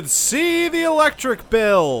 You should see the electric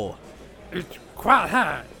bill. It's quite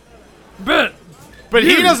high, but But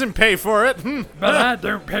he You- doesn't pay for it. but I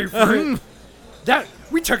don't pay for it. That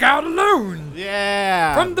we took out a loan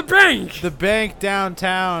Yeah. from the bank. the bank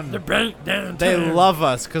downtown. The bank downtown. They love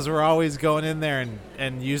us because we're always going in there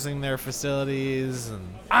and using their facilities.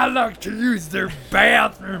 And I like to use their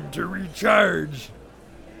bathroom to recharge.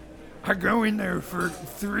 I go in there for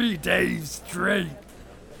 3 days straight.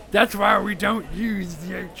 That's why we don't use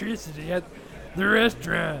the electricity at the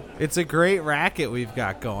restaurant. it's a great racket we've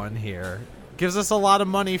got going here. Gives us a lot of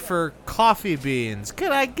money for coffee beans.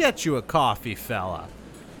 Could I get you a coffee, fella?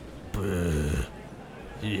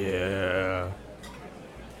 Yeah.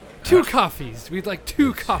 2 coffees. We'd like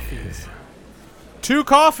 2 coffees. 2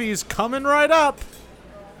 coffees coming right up.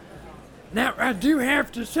 Now, I do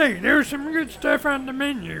have to say, there's some good stuff on the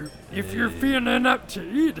menu if you're feeling up to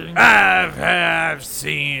eating. I've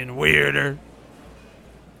seen weirder.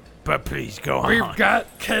 But please go on. We've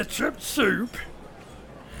got ketchup soup.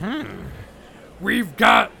 We've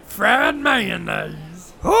got fried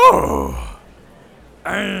mayonnaise. Oh,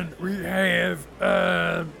 And we have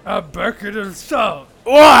a bucket of salt.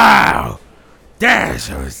 wow. Those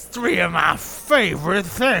are 3 of my favorite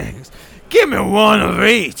things. Give me one of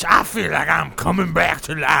each. I feel like I'm coming back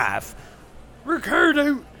to life.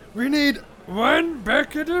 Ricardo, we need 1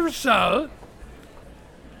 bucket of salt,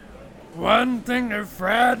 1 thing of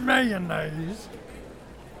fried mayonnaise,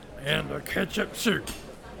 and a ketchup soup.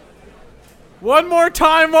 One more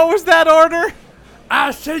time, what was that order?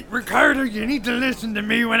 I say, Ricardo, you need to listen to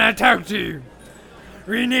me when I talk to you.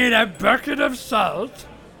 We need a bucket of salt,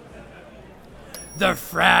 the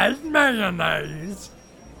fried mayonnaise,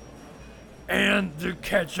 and the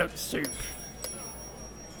ketchup soup.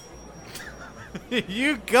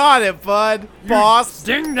 You got it, bud. Boss.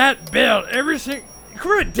 Ding that bell every single.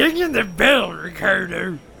 Quit dinging the bell,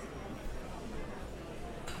 Ricardo.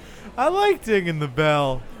 I like dinging the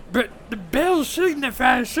bell. But the bell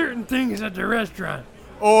signifies certain things at the restaurant.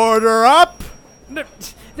 Order up. No,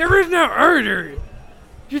 there is no order.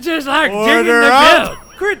 You just like dinging Order the up. bell.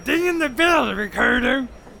 Quit dinging the bell, Ricardo.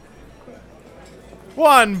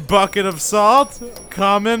 1 bucket of salt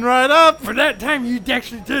coming right up. For that time, you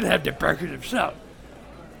actually did have the bucket of salt.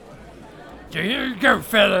 So here you go,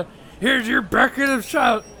 fella. Here's your bucket of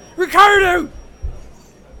salt. Ricardo!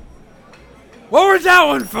 What was that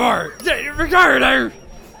one for? Ricardo!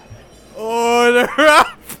 Order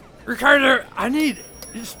up. Ricardo, I need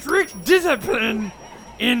strict discipline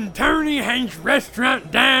in Tony Hanks restaurant,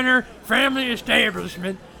 diner, family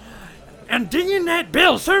establishment. And dinging that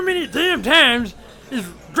bell so many damn times, is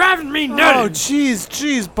driving me Oh, nuts.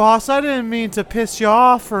 jeez, boss. I didn't mean to piss you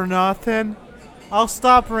off or nothing. I'll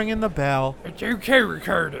stop ringing the bell. It's okay,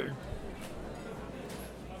 Ricardo.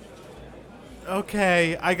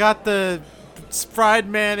 Okay, I got the fried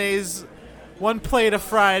mayonnaise, 1 plate of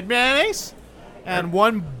fried mayonnaise, and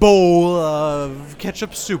 1 bowl of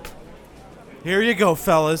ketchup soup. Here you go,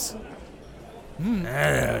 fellas. I do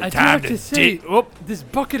Time have to say, Whoop. this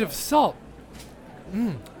bucket of salt.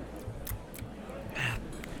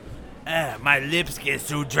 My lips get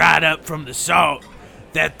so dried up from the salt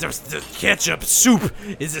that the ketchup soup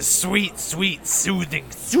is a sweet, sweet, soothing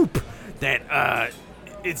soup that,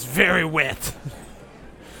 it's very wet.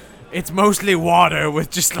 It's mostly water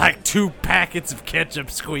with just like 2 packets of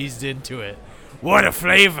ketchup squeezed into it. What a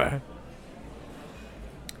flavor.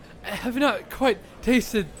 I have not quite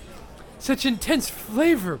tasted such intense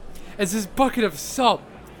flavor as this bucket of salt.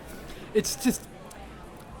 It's just,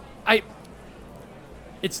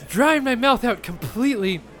 it's drying my mouth out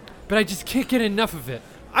completely, but I just can't get enough of it.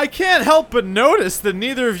 I can't help but notice that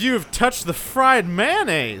neither of you have touched the fried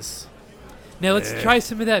mayonnaise. Now let's try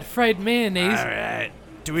some of that fried mayonnaise. All right.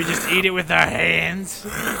 Do we just eat it with our hands?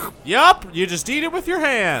 Yup, you just eat it with your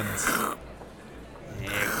hands.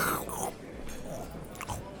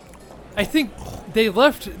 I think they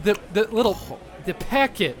left the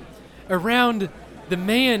packet around the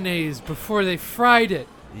mayonnaise before they fried it.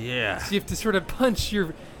 Yeah. So you have to sort of punch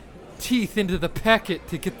your teeth into the packet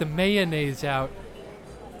to get the mayonnaise out.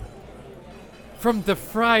 From the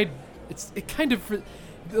fried, it kind of,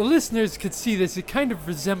 the listeners could see this, it kind of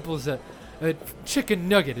resembles a chicken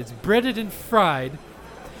nugget. It's breaded and fried,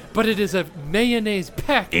 but it is a mayonnaise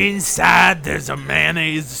packet. Inside, there's a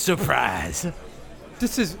mayonnaise surprise.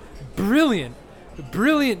 This is brilliant. A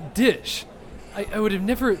brilliant dish. I would have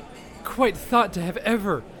never quite thought to have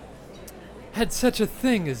ever had such a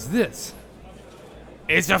thing as this.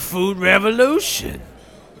 It's a food revolution.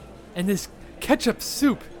 And this ketchup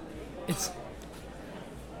soup, it's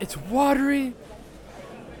watery.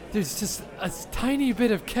 There's just a tiny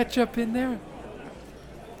bit of ketchup in there,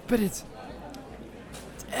 but it's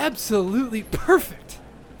absolutely perfect.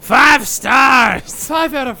 5 stars.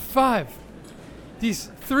 5 out of 5.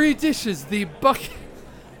 These 3 dishes, the bucket.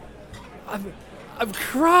 I'm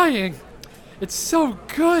crying. It's so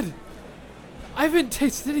good. I haven't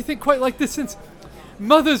tasted anything quite like this since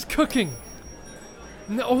Mother's cooking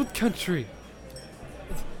in the old country.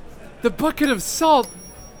 The bucket of salt.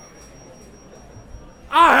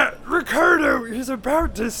 Ricardo is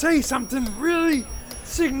about to say something really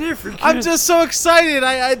significant. I'm just so excited.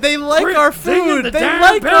 They like Quit our dinging food. the They damn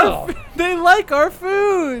like bell. they like our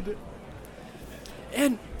food.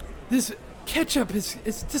 And this ketchup is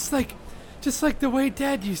just like the way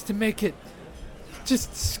Dad used to make it.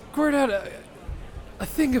 Just squirt out a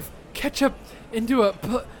thing of ketchup into a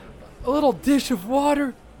little dish of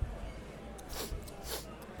water.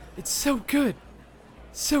 It's so good.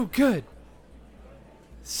 So good.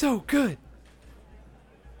 So good.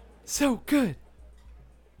 So good.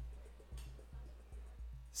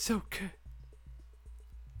 So good.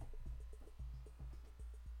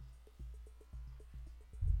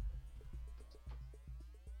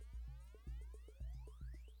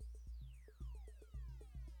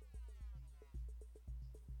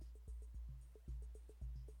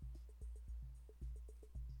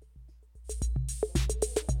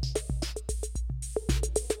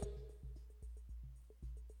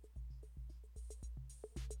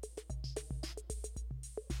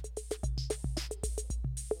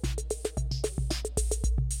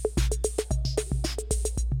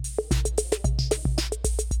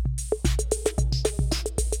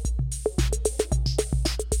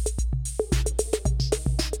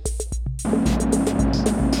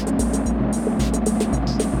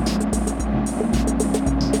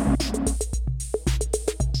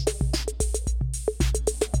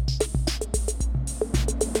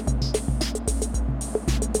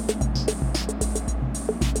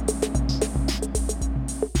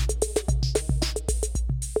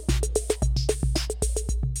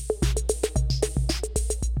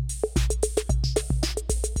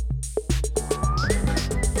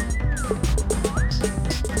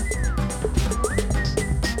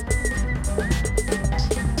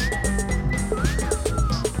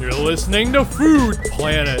 You're listening to Food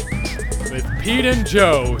Planet with Pete and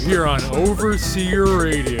Joe here on Overseer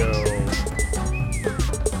Radio.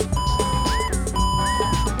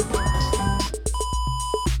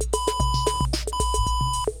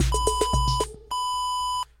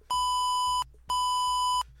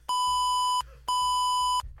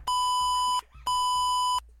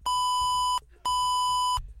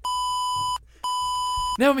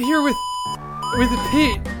 Now I'm here with with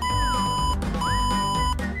Pete.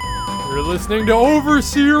 You're listening to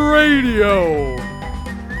Overseer Radio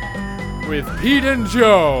with Pete and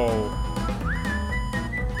Joe.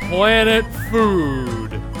 Planet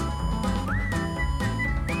Food.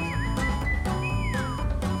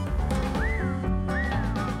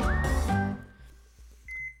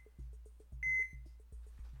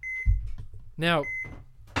 Now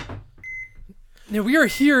we are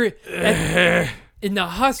here in the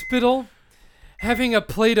hospital having a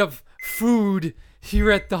plate of food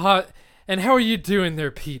here at the And how are you doing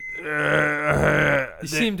there, Pete? You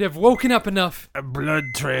seem to have woken up enough. A blood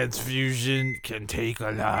transfusion can take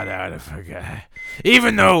a lot out of a guy.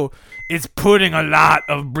 Even though it's putting a lot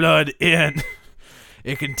of blood in,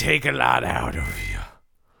 it can take a lot out of you.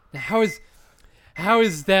 Now, how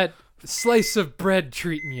is that slice of bread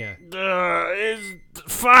treating you? It's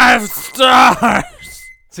 5 stars.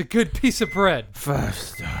 It's a good piece of bread. 5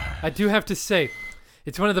 stars. I do have to say,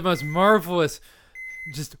 it's one of the most marvelous,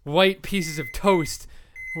 just white pieces of toast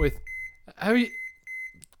with. How you?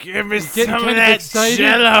 Give me getting some of kind of that excited?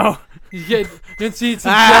 Jello. You see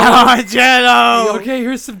some I Jello. want Jello. Okay,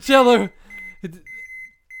 here's some Jello.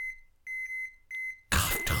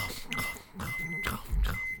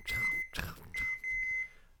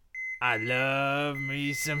 I love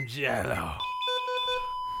me some Jello.